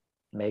what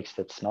makes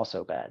it smell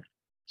so bad.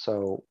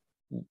 So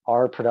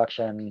our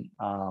production,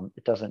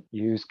 it doesn't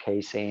use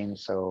casein,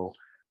 so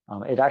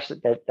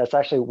that's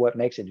actually what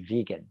makes it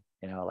vegan.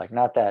 Like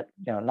not that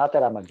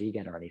I'm a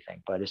vegan or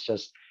anything, but it's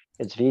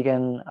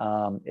vegan.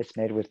 It's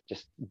made with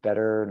just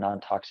better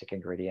non-toxic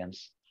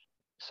ingredients,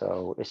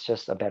 so it's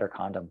just a better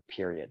condom,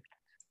 period.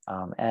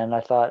 And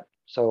I thought,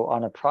 so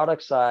on the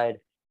product side,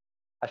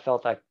 I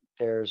felt like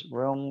there's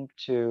room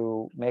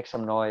to make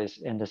some noise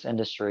in this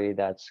industry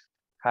that's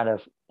kind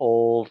of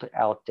old,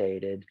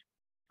 outdated.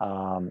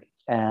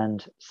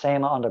 And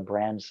same on the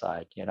brand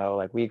side,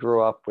 like we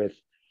grew up with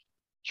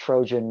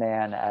Trojan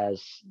Man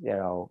as,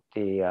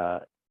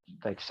 the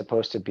like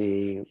supposed to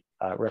be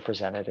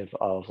representative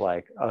of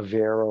like a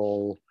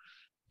virile,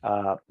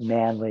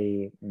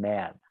 manly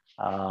man.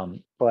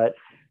 But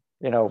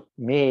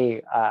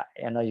me, I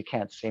know you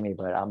can't see me,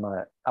 but I'm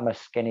a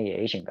skinny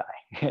Asian guy.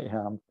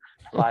 I'm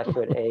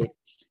 5'8".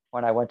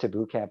 When I went to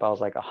boot camp, I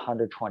was like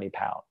 120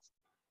 pounds.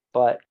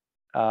 But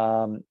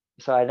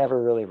so I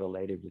never really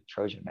related with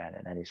Trojan Man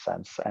in any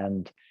sense.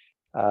 And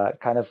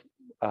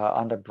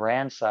on the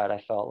brand side, I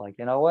felt like,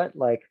 what,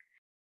 like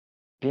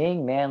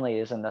being manly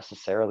isn't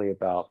necessarily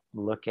about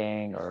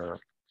looking or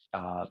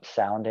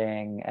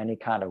sounding any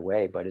kind of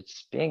way, but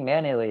it's being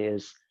manly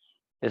is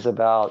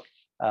about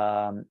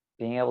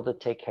being able to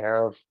take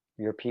care of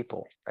your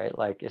people, right?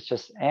 Like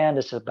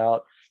it's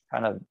about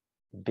kind of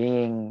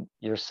being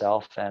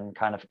yourself and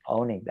kind of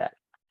owning that.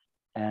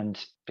 And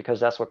because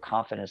that's what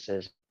confidence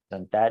is,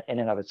 and that in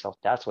and of itself,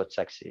 that's what's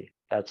sexy,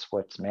 that's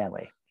what's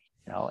manly.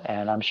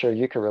 And I'm sure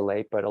you can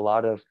relate, but a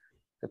lot of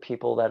the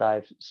people that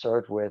I've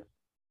served with,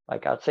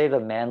 like I'd say the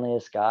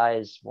manliest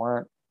guys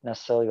weren't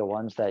necessarily the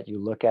ones that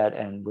you look at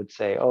and would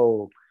say,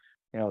 oh,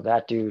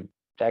 that dude,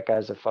 that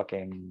guy's a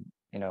fucking,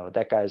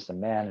 that guy's the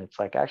man. It's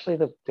like actually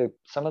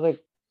some of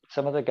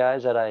the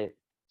guys that I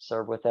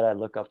serve with that I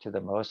look up to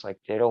the most, like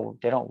they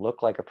don't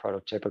look like a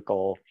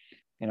prototypical,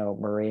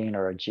 Marine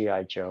or a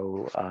GI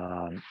Joe.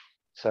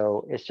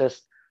 So it's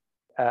just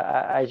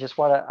I just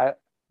want to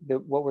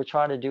what we're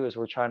trying to do is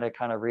we're trying to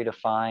kind of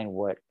redefine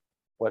what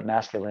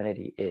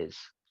masculinity is,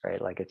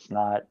 right? Like it's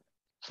not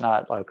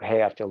like,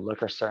 hey, I have to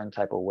look a certain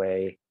type of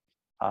way.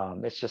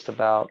 It's just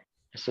about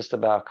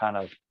kind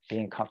of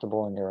being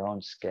comfortable in your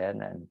own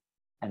skin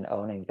and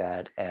owning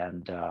that,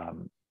 and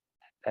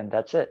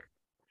that's it.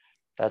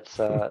 That's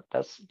kind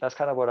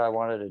of what I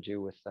wanted to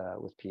do with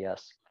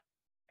PS.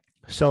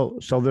 So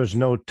there's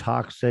no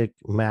toxic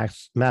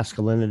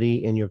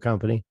masculinity in your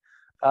company?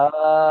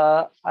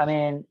 I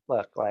mean,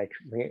 look, like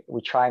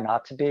we try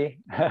not to be.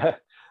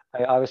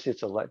 Obviously,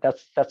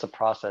 that's a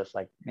process.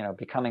 Like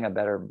becoming a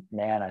better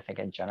man, I think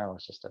in general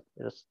is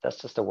that's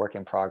just a work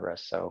in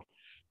progress. So,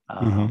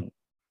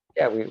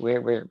 yeah,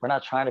 we're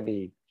not trying to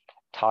be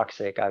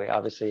toxic. I mean,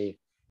 obviously,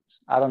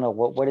 I don't know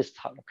what is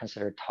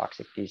considered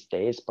toxic these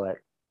days, but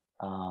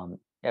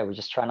yeah, we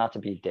just try not to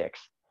be dicks.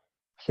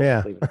 So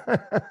Yeah.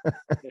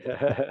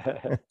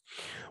 yeah.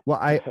 Well,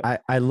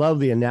 I love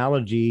the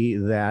analogy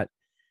that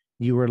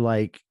you were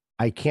like,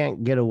 I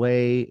can't get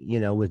away,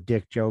 with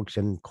dick jokes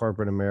in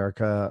corporate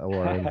America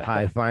or in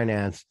high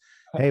finance.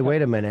 Hey,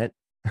 wait a minute.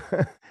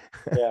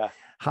 Yeah.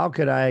 How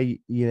could I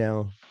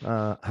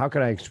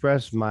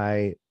express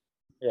my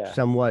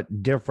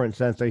somewhat different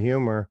sense of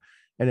humor?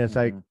 And it's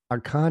like a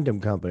condom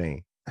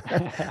company.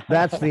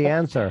 That's the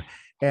answer.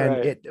 And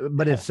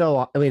Right. it's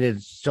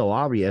so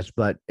obvious,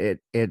 but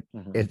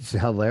it's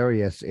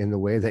hilarious in the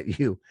way that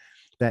you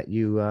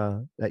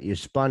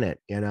spun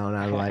it, and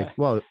I'm like,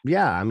 well,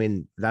 yeah, I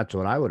mean, that's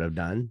what I would have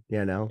done,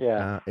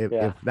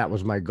 if that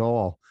was my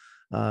goal,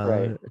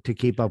 Right. to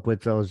keep up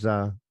with those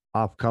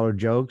off-color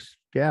jokes.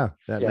 Yeah,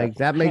 Yeah.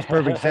 that makes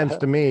perfect sense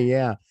to me.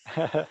 Yeah.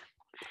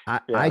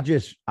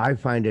 Yeah. I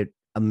find it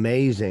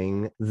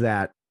amazing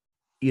that,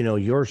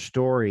 your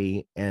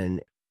story and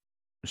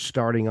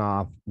starting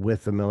off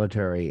with the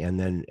military and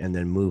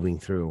then moving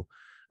through,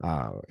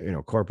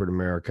 corporate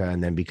America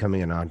and then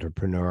becoming an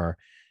entrepreneur.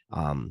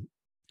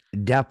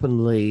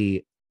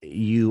 Definitely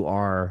you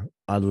are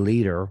a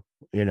leader,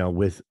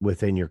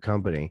 within your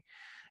company.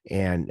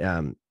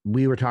 And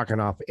we were talking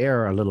off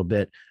air a little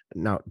bit.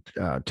 Now,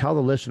 tell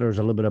the listeners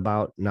a little bit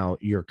about now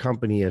your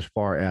company as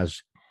far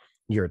as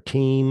your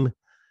team,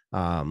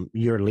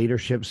 your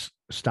leadership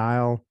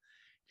style,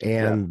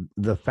 and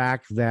the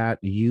fact that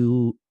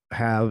you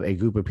have a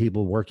group of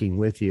people working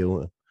with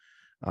you,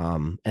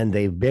 and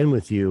they've been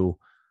with you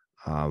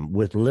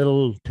with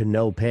little to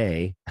no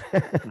pay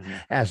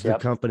as the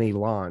company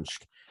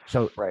launched.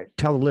 So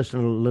tell the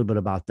listener a little bit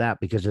about that,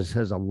 because it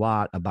says a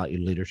lot about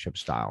your leadership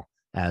style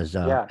as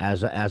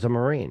a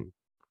Marine.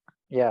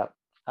 Yeah.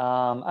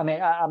 I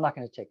mean, I'm not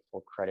going to take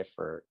full credit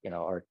for,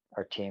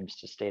 our teams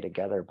to stay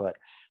together, but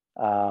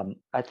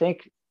I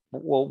think,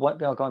 well,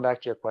 going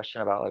back to your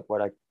question about like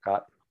what I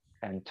got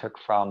and took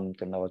from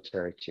the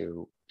military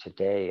to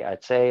today,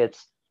 I'd say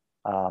it's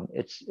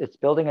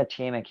building a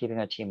team and keeping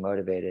a team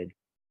motivated,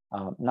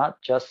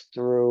 not just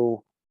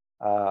through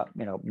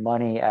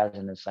money as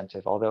an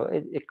incentive, although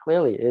it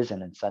clearly is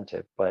an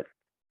incentive, but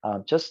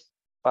just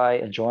by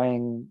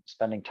enjoying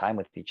spending time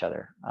with each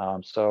other.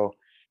 So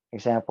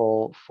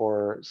example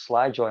for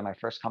SlideJoy, my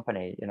first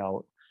company,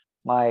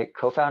 my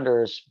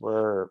co-founders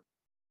were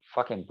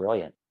fucking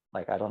brilliant.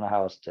 Like, I don't know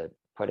how else to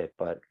put it,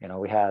 but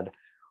we had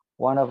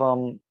one of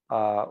them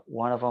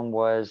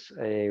was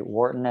a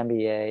Wharton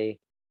MBA,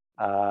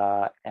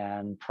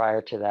 and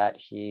prior to that,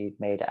 he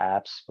made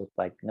apps with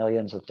like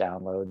millions of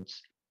downloads.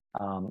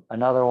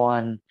 Another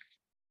one,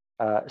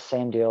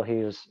 same deal.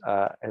 He was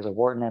a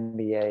Wharton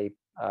MBA,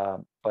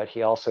 but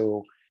he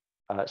also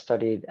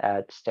studied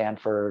at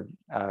Stanford,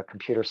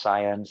 computer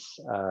science,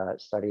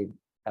 studied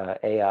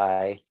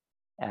AI,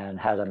 and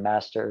had a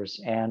master's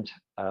and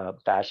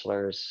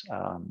bachelor's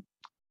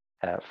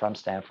from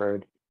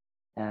Stanford.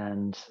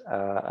 And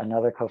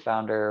another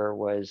co-founder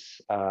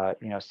was,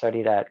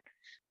 studied at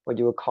what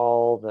you would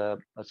call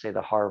let's say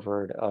the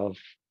Harvard of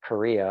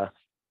Korea.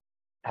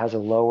 Has a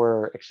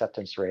lower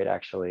acceptance rate,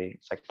 actually.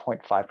 It's like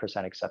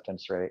 0.5%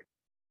 acceptance rate.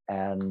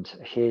 And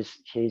he's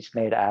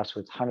made apps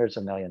with hundreds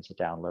of millions of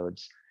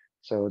downloads.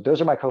 So those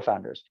are my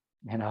co-founders,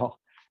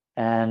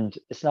 and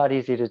it's not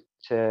easy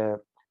to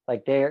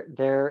like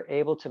they're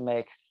able to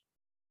make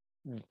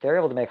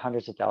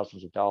hundreds of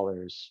thousands of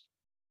dollars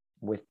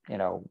with,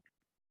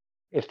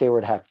 if they were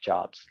to have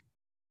jobs,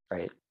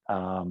 right?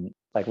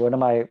 Like one of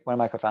my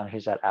co-founders,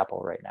 he's at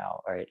Apple right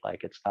now, right?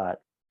 Like it's not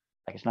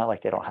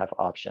like they don't have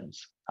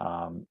options.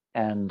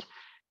 And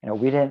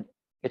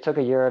it took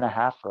a year and a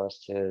half for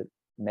us to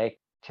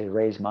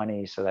raise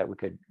money so that we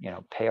could,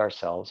 pay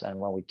ourselves. And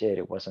when we did,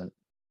 it wasn't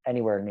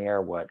anywhere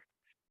near what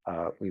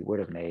we would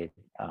have made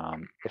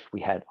if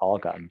we had all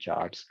gotten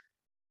jobs.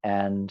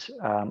 And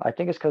I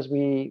think it's because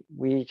we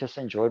just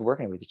enjoyed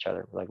working with each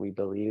other. Like, we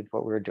believed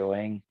what we were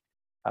doing.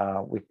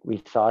 We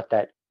thought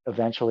that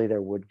eventually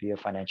there would be a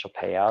financial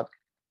payout,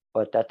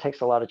 but that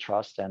takes a lot of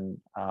trust, and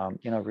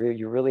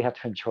you really have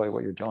to enjoy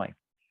what you're doing.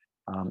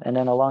 And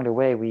then along the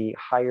way, we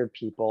hired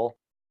people.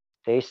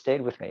 They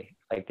stayed with me.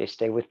 Like, they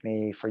stayed with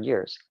me for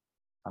years.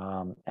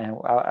 And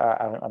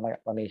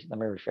let me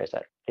rephrase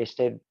that.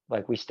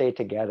 We stayed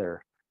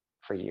together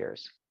for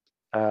years.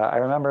 I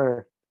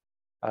remember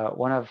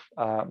one of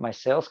my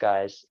sales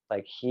guys,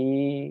 like,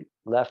 he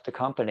left the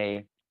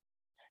company.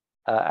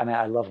 I mean,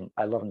 I love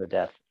him to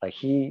death. Like,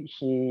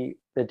 the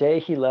day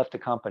he left the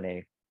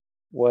company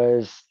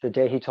was the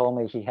day he told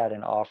me he had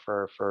an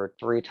offer for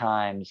 3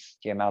 times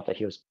the amount that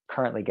he was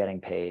currently getting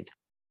paid.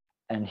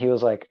 And he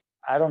was like,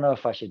 I don't know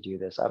if I should do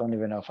this. I don't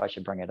even know if I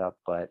should bring it up.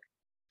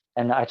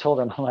 And I told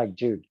him, I'm like,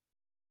 dude,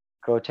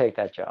 go take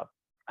that job,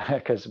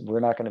 because we're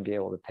not going to be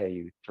able to pay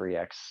you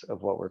 3x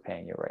of what we're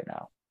paying you right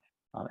now.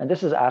 And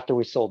this is after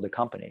we sold the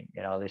company.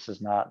 This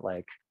is not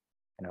like,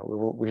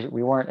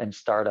 we weren't in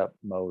startup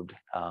mode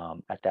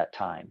at that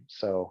time.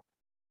 So,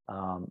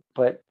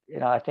 but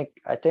I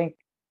think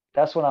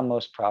that's what I'm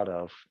most proud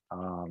of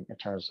in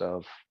terms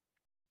of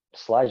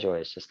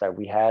SlideJoy. It's just that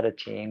we had a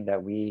team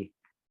that we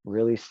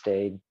really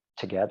stayed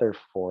together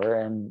for,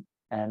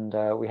 and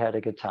we had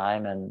a good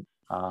time, and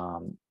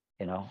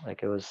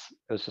like, it was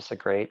just a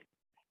great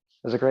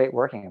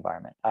working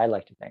environment, I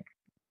like to think.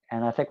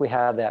 And I think we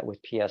have that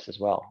with PS as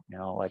well.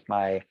 Like,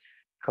 my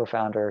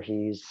co-founder,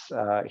 he's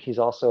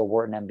also a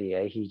Wharton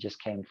MBA. He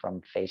just came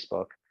from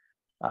Facebook.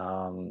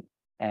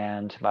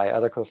 And my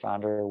other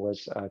co-founder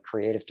was a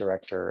creative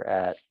director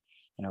at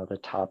the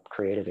top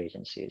creative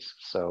agencies.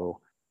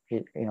 So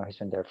he's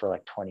been there for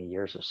like 20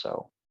 years or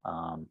so.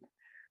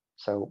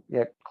 So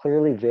yeah,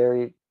 clearly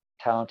very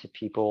talented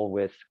people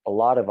with a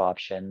lot of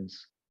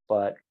options,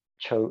 but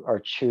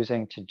are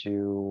choosing to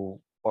do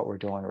what we're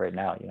doing right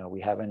now.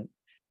 We haven't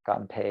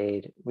gotten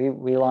paid.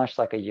 We launched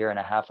like a year and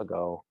a half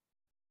ago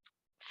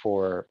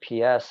for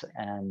PS,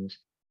 and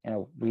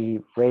we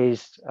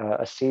raised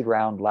a seed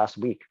round last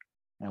week,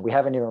 and we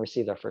haven't even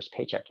received our first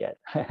paycheck yet.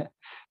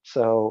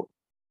 So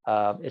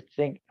I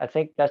think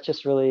that's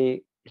just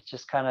really, it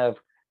just kind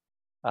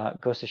of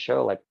goes to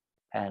show, like,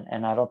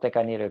 and I don't think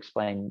I need to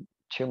explain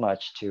too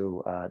much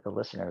to the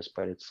listeners,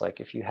 but it's like,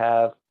 if you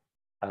have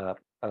a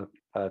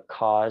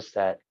cause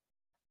that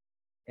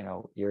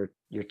your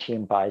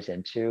team buys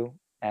into,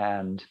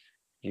 and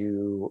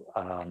you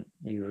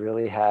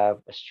really have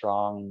a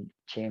strong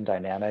team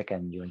dynamic,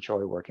 and you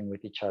enjoy working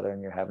with each other,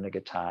 and you're having a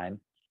good time,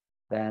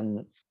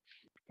 then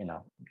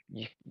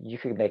you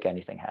could make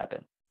anything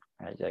happen.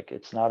 Right? Like,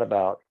 it's not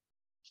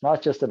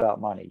just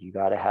about money. You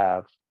got to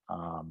have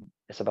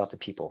it's about the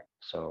people.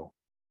 So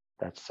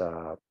that's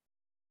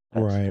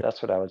Right.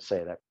 that's what I would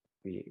say that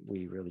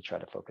we really try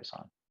to focus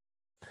on.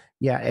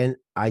 Yeah, and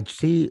I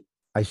see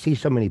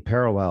so many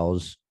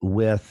parallels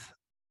with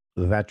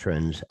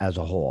veterans as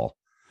a whole,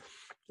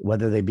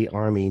 whether they be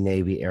Army,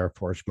 Navy, Air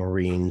Force,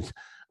 Marines.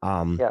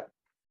 Yeah.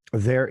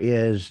 There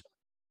is,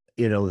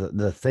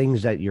 the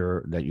things that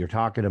you're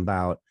talking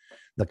about,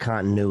 the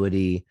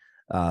continuity,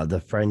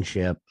 the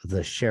friendship,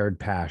 the shared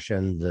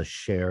passion, the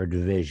shared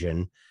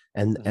vision,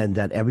 and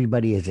that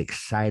everybody is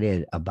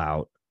excited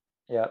about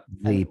Yeah.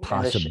 the And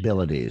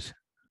possibilities.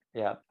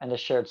 yeah, and the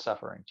shared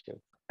suffering too.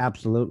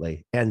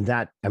 Absolutely. And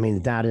that, I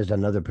mean, that is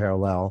another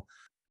parallel,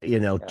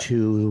 Yeah.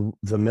 to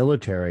the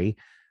military.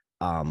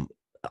 Um,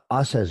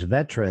 us as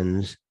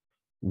veterans,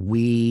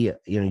 we,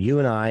 you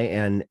and I,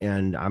 and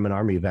I'm an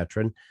Army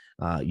veteran,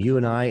 you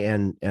and I,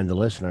 and the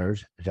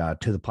listeners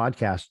to the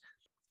podcast,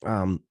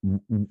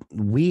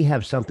 we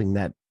have something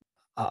that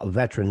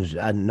veterans,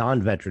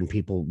 non-veteran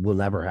people will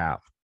never have.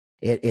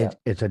 Yeah.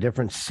 It's a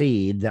different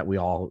seed that we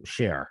all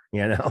share,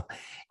 Right.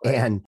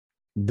 and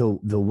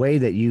the way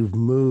that you've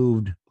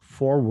moved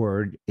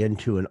forward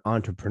into an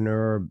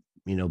entrepreneur,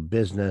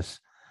 business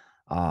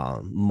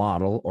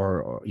model,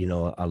 or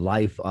a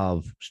life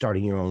of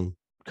starting your own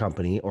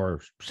company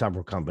or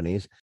several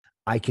companies,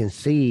 I can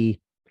see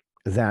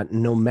that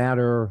no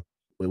matter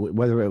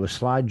whether it was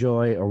Slide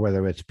Joy or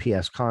whether it's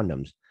PS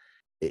Condoms,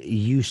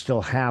 you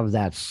still have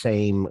that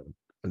same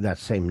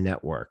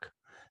network,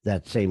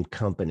 that same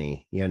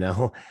company,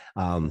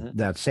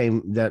 that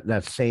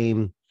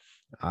same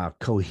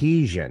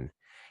cohesion.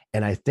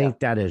 And I Yeah. think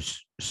that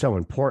is so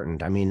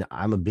important. I mean,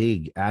 I'm a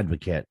big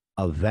advocate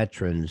of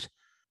veterans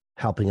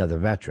helping other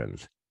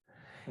veterans.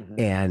 Hmm.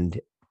 And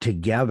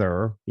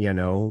together,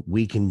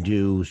 we can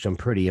do some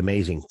pretty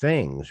amazing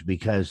things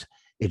because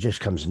it just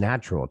comes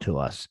natural to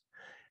us.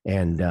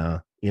 And,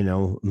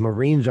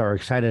 Marines are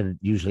excited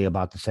usually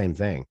about the same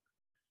thing,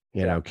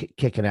 Yeah.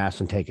 kicking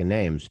ass and taking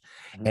names.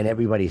 Hmm. And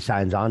everybody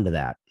signs on to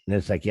that. And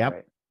it's like,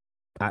 yep,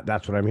 Right.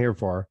 that's what I'm here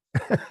for.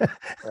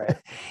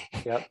 Right.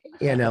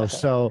 Yep.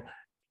 So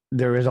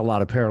there is a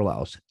lot of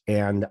parallels.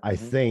 And I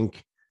Hmm.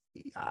 think,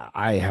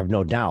 I have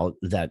no doubt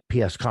that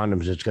PS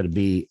Condoms is going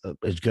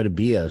to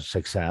be a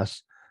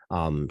success.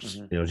 Hmm.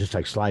 Just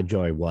like Slide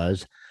Joy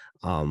was.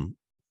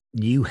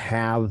 You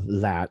have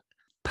that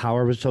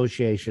power of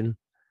association,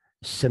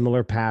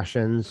 similar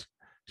passions,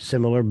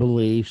 similar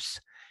beliefs,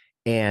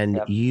 and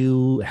Yep.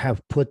 you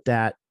have put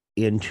that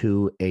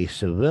into a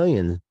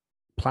civilian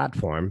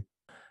platform,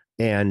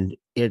 and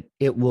it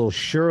will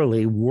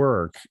surely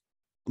work,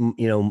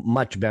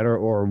 much better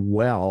or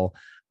well,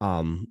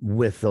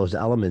 with those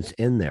elements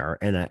in there.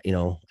 And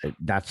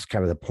that's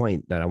kind of the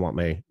point that I want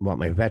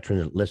my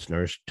veteran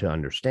listeners to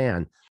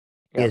understand,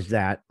 Yep. is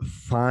that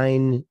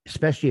fine,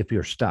 especially if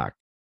you're stuck.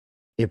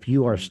 If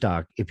you are Hmm.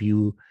 stuck, if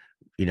you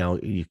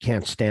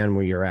can't stand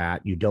where you're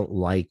at, you don't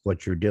like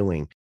what you're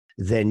doing,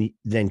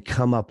 then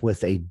come up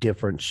with a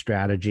different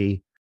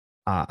strategy,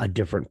 a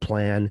different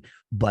plan,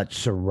 but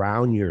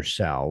surround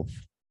yourself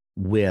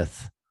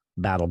with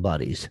battle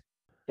buddies.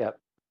 Yep.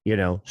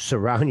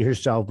 Surround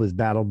yourself with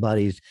battle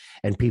buddies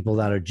and people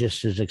that are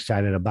just as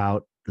excited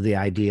about the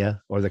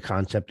idea or the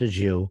concept as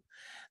you,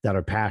 that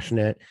are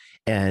passionate,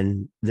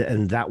 and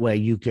that way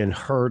you can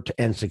hurt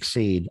and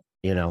succeed,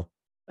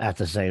 at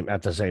the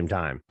same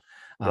time,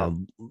 Yep.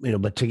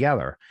 but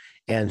together.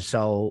 And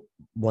so,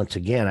 once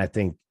again, I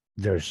think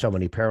there's so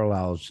many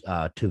parallels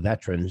to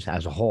veterans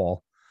as a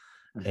whole,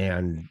 Hmm.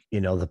 and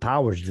the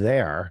power's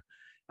there.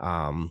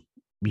 um,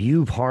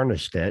 you've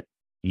harnessed it,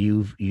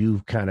 you've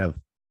kind of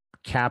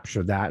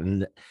captured that,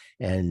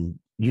 and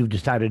you've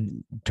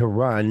decided to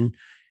run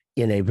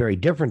in a very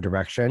different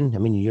direction. I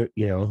mean, you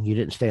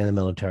didn't stay in the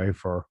military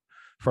for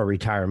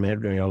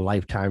retirement, or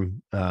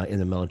lifetime in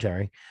the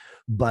military,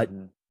 but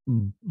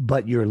Hmm.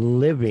 but you're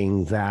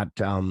living that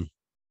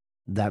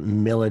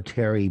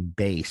military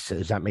base.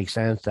 Does that make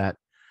sense? That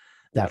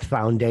Yep.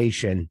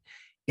 foundation,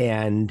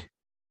 and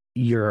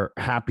you're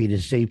happy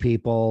to see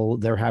people,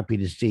 they're happy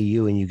to see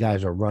you, and you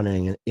guys are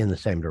running in the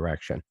same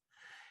direction.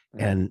 Hmm.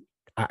 And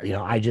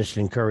I just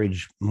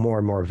encourage more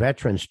and more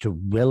veterans to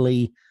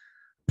really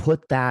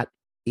put that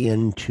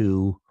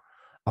into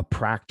a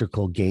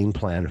practical game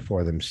plan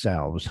for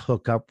themselves.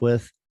 Hook up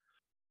with,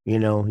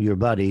 your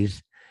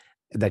buddies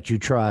that you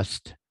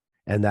trust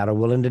and that are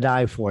willing to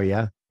die for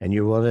you, and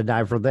you're willing to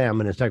die for them.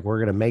 And it's like, we're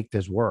going to make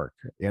this work,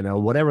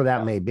 whatever that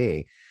Yeah. may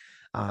be.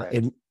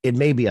 Right. It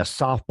may be a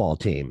softball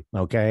team,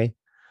 okay,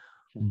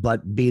 Hmm.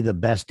 but be the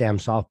best damn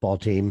softball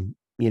team,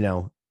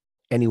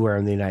 anywhere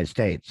in the United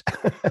States.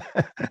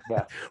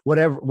 Yeah.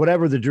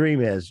 whatever the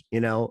dream is,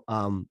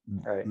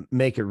 Right.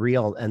 make it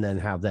real, and then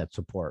have that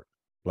support,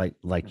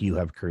 like you Hmm.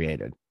 have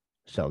created.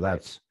 So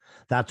Right.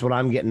 that's what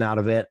I'm getting out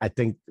of it. I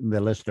think the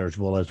listeners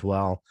will as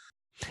well.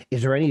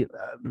 Is there any,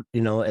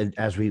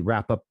 as we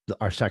wrap up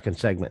our second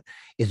segment,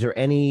 is there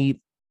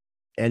any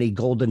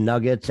golden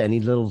nuggets, any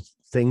little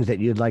things that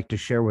you'd like to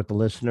share with the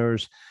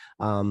listeners,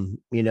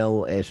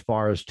 as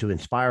far as to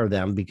inspire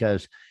them?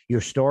 Because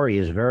your story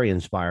is very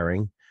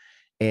inspiring,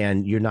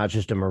 and you're not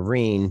just a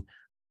Marine,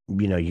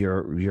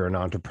 you're an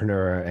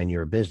entrepreneur and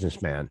you're a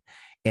businessman,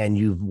 and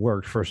you've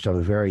worked for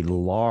some very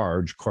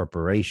large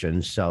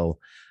corporations. So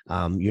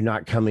you're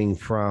not coming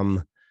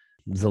from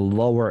the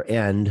lower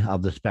end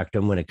of the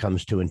spectrum when it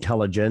comes to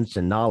intelligence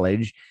and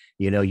knowledge.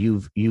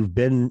 You've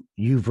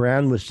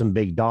ran with some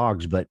big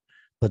dogs, but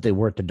they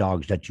weren't the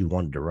dogs that you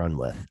wanted to run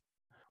with.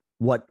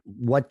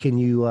 What can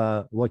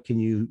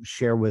you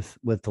share with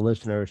the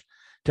listeners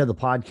to the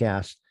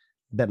podcast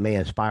that may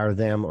inspire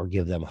them or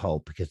give them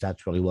hope? Because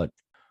that's really what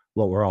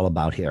we're all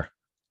about here.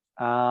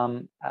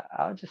 I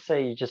would just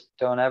say you just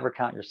don't ever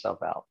count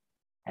yourself out,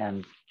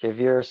 and give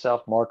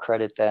yourself more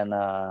credit than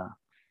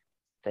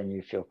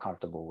you feel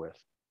comfortable with.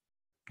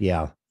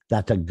 Yeah,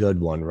 that's a good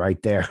one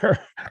right there.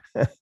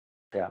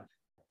 Yeah.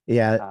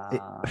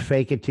 Yeah.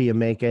 Fake it till you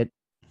make it.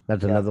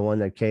 That's Yeah. another one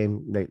that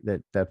came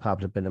that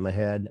popped up into my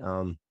head.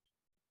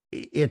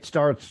 It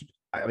starts.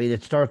 I mean,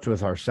 it starts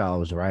with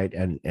ourselves, right?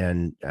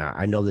 And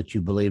I know that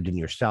you believed in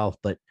yourself,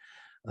 but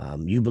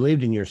you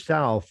believed in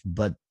yourself,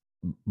 but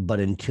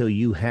until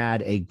you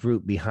had a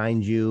group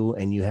behind you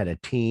and you had a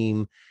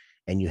team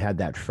and you had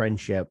that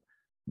friendship,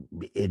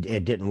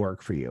 it didn't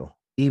work for you.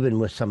 Even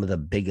with some of the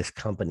biggest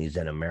companies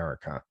in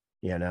America,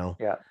 Yeah.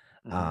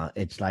 Mm-hmm.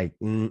 It's like,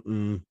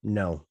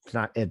 no, it's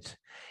not.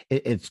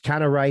 It's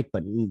kind of right,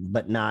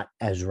 but not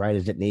as right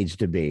as it needs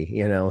to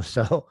be,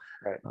 So,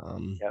 Right.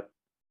 Yep.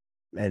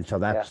 And so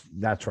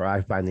that's where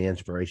I find the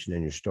inspiration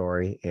in your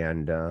story,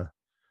 and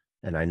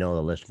I know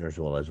the listeners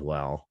will as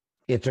well.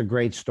 It's a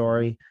great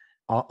story.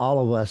 All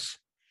of us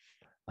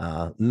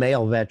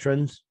male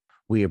veterans,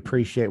 we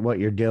appreciate what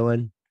you're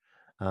doing.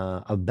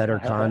 A better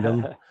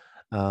condom,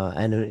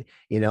 and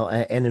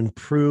an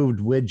improved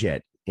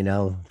widget.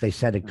 They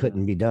said it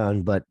couldn't be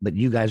done, but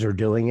you guys are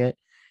doing it.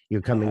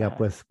 You're coming up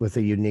with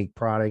a unique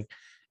product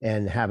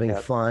and having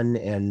fun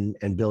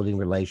and building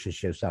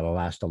relationships that'll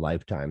last a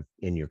lifetime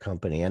in your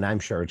company. And I'm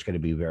sure it's going to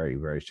be very,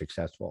 very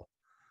successful.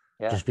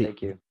 Yeah.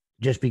 Thank you.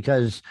 Just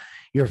because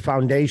your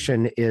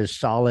foundation is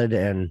solid,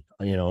 and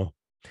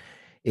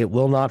it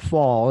will not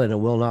fall and it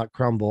will not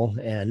crumble,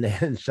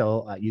 and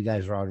so you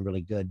guys are on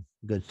really good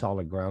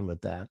solid ground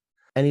with that.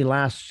 Any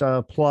last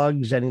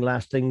plugs? Any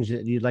last things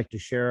that you'd like to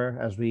share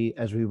as we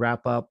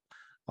wrap up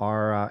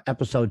our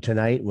episode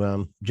tonight?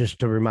 Just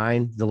to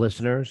remind the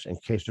listeners, in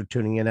case they're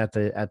tuning in at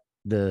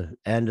the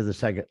end of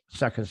the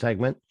second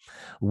segment,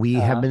 we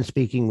have been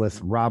speaking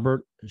with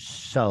Robert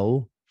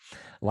So.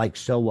 Like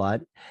So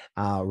What?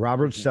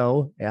 Robert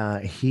So,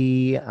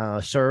 he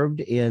served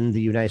in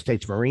the United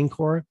States Marine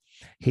Corps.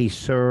 He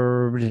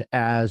served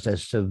as a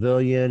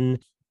civilian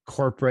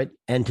corporate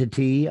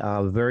entity,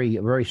 a very,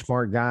 very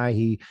smart guy.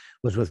 He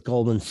was with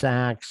Goldman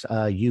Sachs,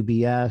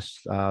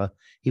 UBS.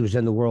 He was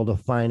in the world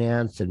of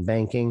finance and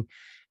banking.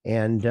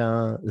 And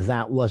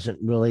that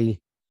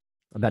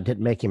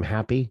didn't make him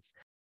happy.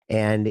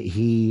 And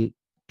he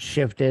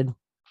shifted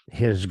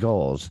his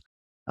goals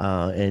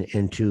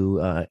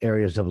into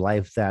areas of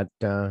life that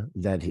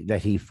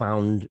he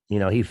found.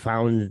 He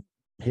found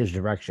his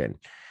direction,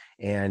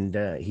 and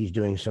he's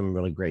doing some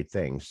really great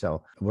things.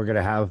 So we're going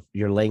to have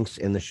your links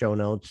in the show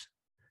notes,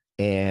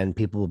 and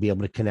people will be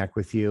able to connect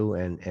with you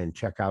and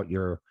check out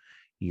your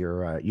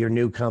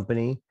new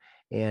company.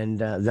 And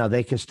now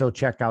they can still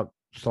check out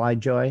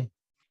SlideJoy.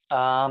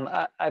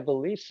 I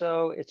believe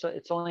so.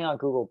 It's only on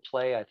Google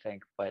Play, I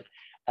think, but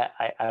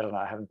I don't know.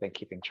 I haven't been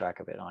keeping track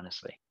of it,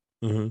 honestly.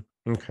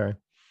 Mm-hmm. Okay.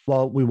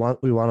 Well, we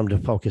want them to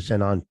focus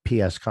in on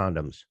PS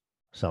Condoms.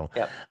 So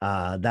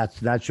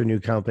that's your new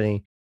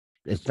company.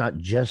 It's not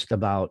just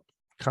about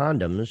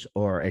condoms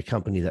or a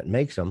company that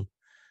makes them.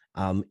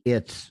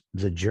 It's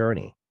the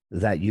journey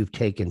that you've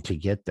taken to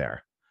get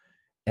there,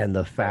 and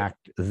the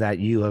fact that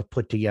you have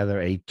put together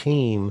a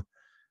team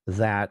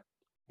that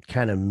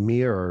kind of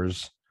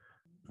mirrors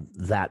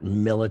that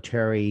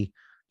military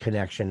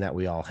connection that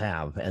we all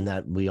have, and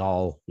that we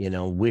all,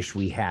 wish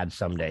we had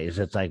some days.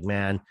 It's like,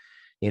 man,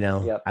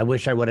 I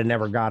wish I would have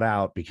never got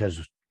out,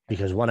 because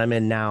what I'm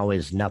in now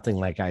is nothing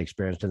like I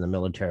experienced in the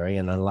military.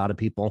 And a lot of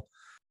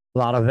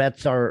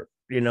vets are,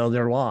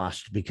 they're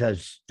lost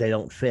because they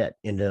don't fit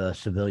into a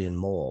civilian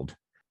mold.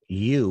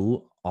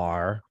 You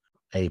are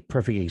a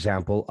perfect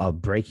example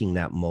of breaking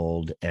that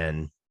mold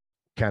and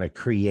kind of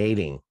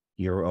creating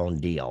your own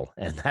deal.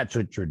 And that's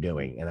what you're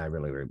doing. And I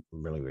really,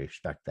 really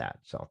respect that.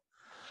 So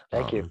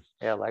thank you.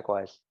 Yeah,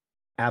 likewise.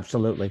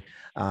 Absolutely.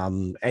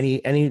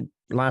 Any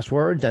last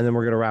words, and then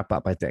we're going to wrap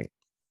up, I think.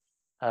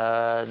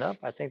 Nope,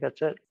 I think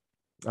that's it.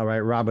 All right,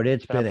 Robert,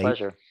 it's been a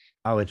pleasure.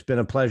 It's been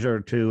a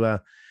pleasure to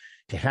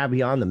have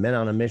you on the Men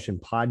on a Mission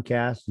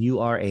podcast. You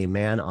are a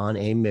man on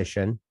a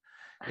mission.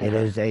 It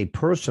is a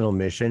personal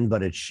mission,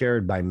 but it's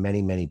shared by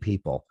many, many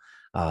people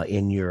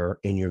in your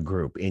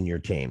group, in your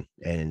team,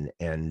 and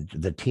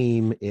the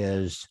team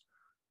is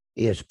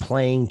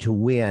playing to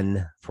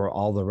win for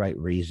all the right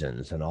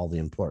reasons and all the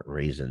important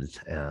reasons.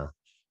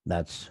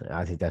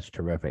 I think that's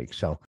terrific.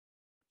 So,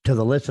 to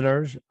the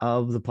listeners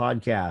of the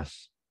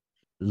podcast,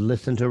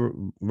 listen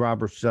to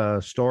Robert's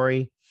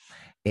story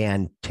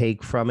and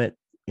take from it,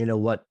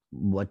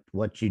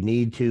 what you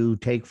need to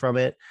take from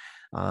it,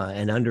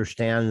 and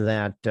understand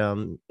that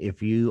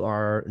if you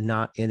are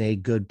not in a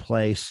good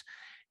place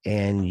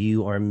and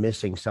you are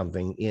missing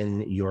something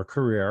in your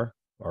career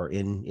or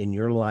in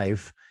your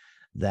life,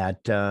 that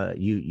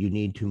you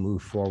need to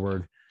move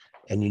forward,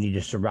 and you need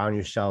to surround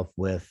yourself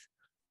with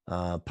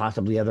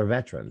possibly other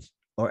veterans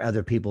or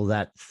other people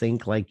that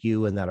think like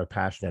you and that are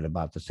passionate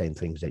about the same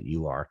things that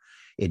you are.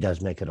 It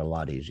does make it a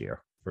lot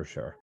easier, for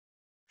sure.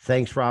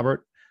 Thanks,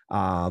 Robert.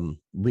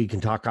 We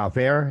can talk off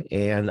air,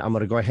 and I'm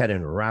going to go ahead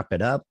and wrap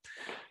it up.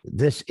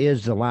 This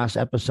is the last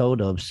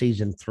episode of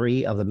season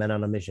 3 of the Men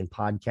on a Mission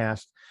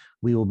podcast.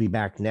 We will be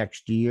back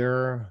next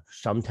year,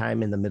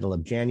 sometime in the middle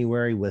of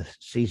January, with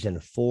season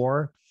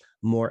 4,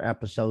 more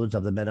episodes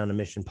of the Men on a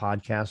Mission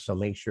podcast. So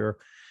make sure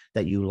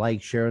that you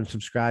like, share, and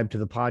subscribe to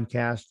the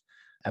podcast.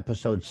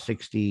 Episode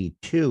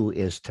 62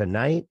 is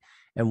tonight,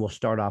 and we'll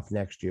start off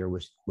next year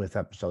with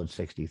episode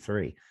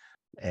 63,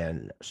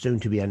 and soon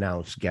to be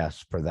announced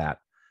guests for that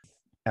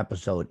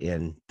episode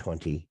in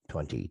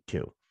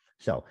 2022.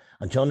 So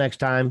until next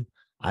time,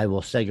 I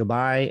will say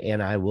goodbye,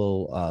 and I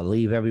will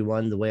leave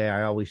everyone the way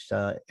I always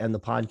end the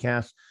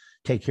podcast.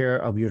 Take care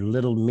of your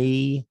little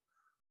me,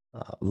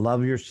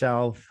 love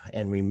yourself,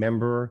 and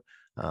remember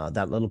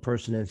that little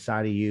person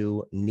inside of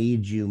you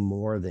needs you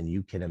more than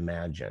you can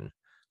imagine.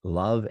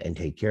 Love and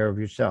take care of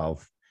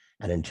yourself.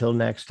 And until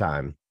next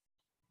time,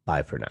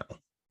 bye for now.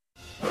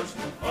 First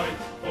to fight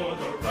for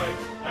the right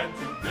and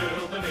to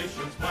build the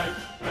nation's might,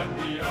 and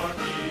the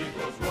army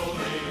goes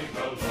rolling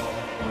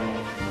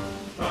along.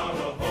 Proud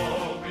of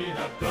all we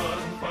have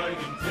done,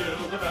 fighting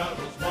till the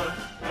battle's won,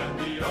 and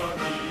the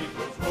army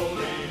goes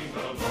rolling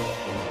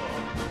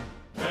along.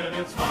 And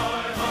it's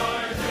high,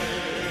 high,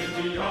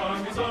 hey, the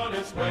army's on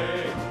its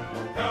way.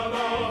 Count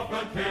off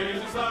front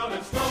pages loud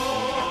and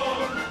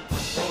strong.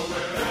 For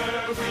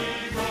wherever we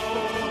go,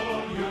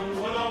 you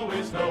will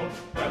always know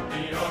that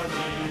the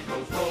army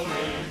goes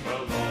rolling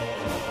along.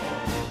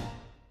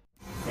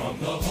 From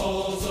the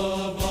halls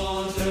of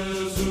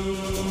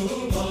Montezuma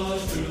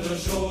to the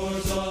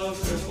shores of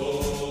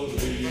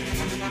Tripoli,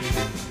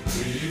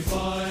 we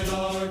fight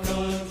our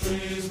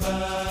country's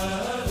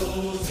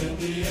battles in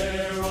the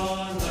air,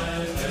 on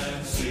land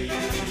and sea.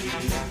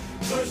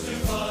 First to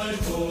fight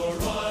for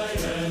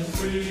right and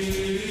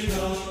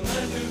freedom,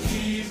 and to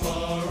keep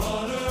our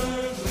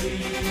honor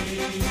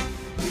clean.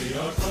 We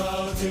are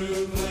proud to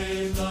claim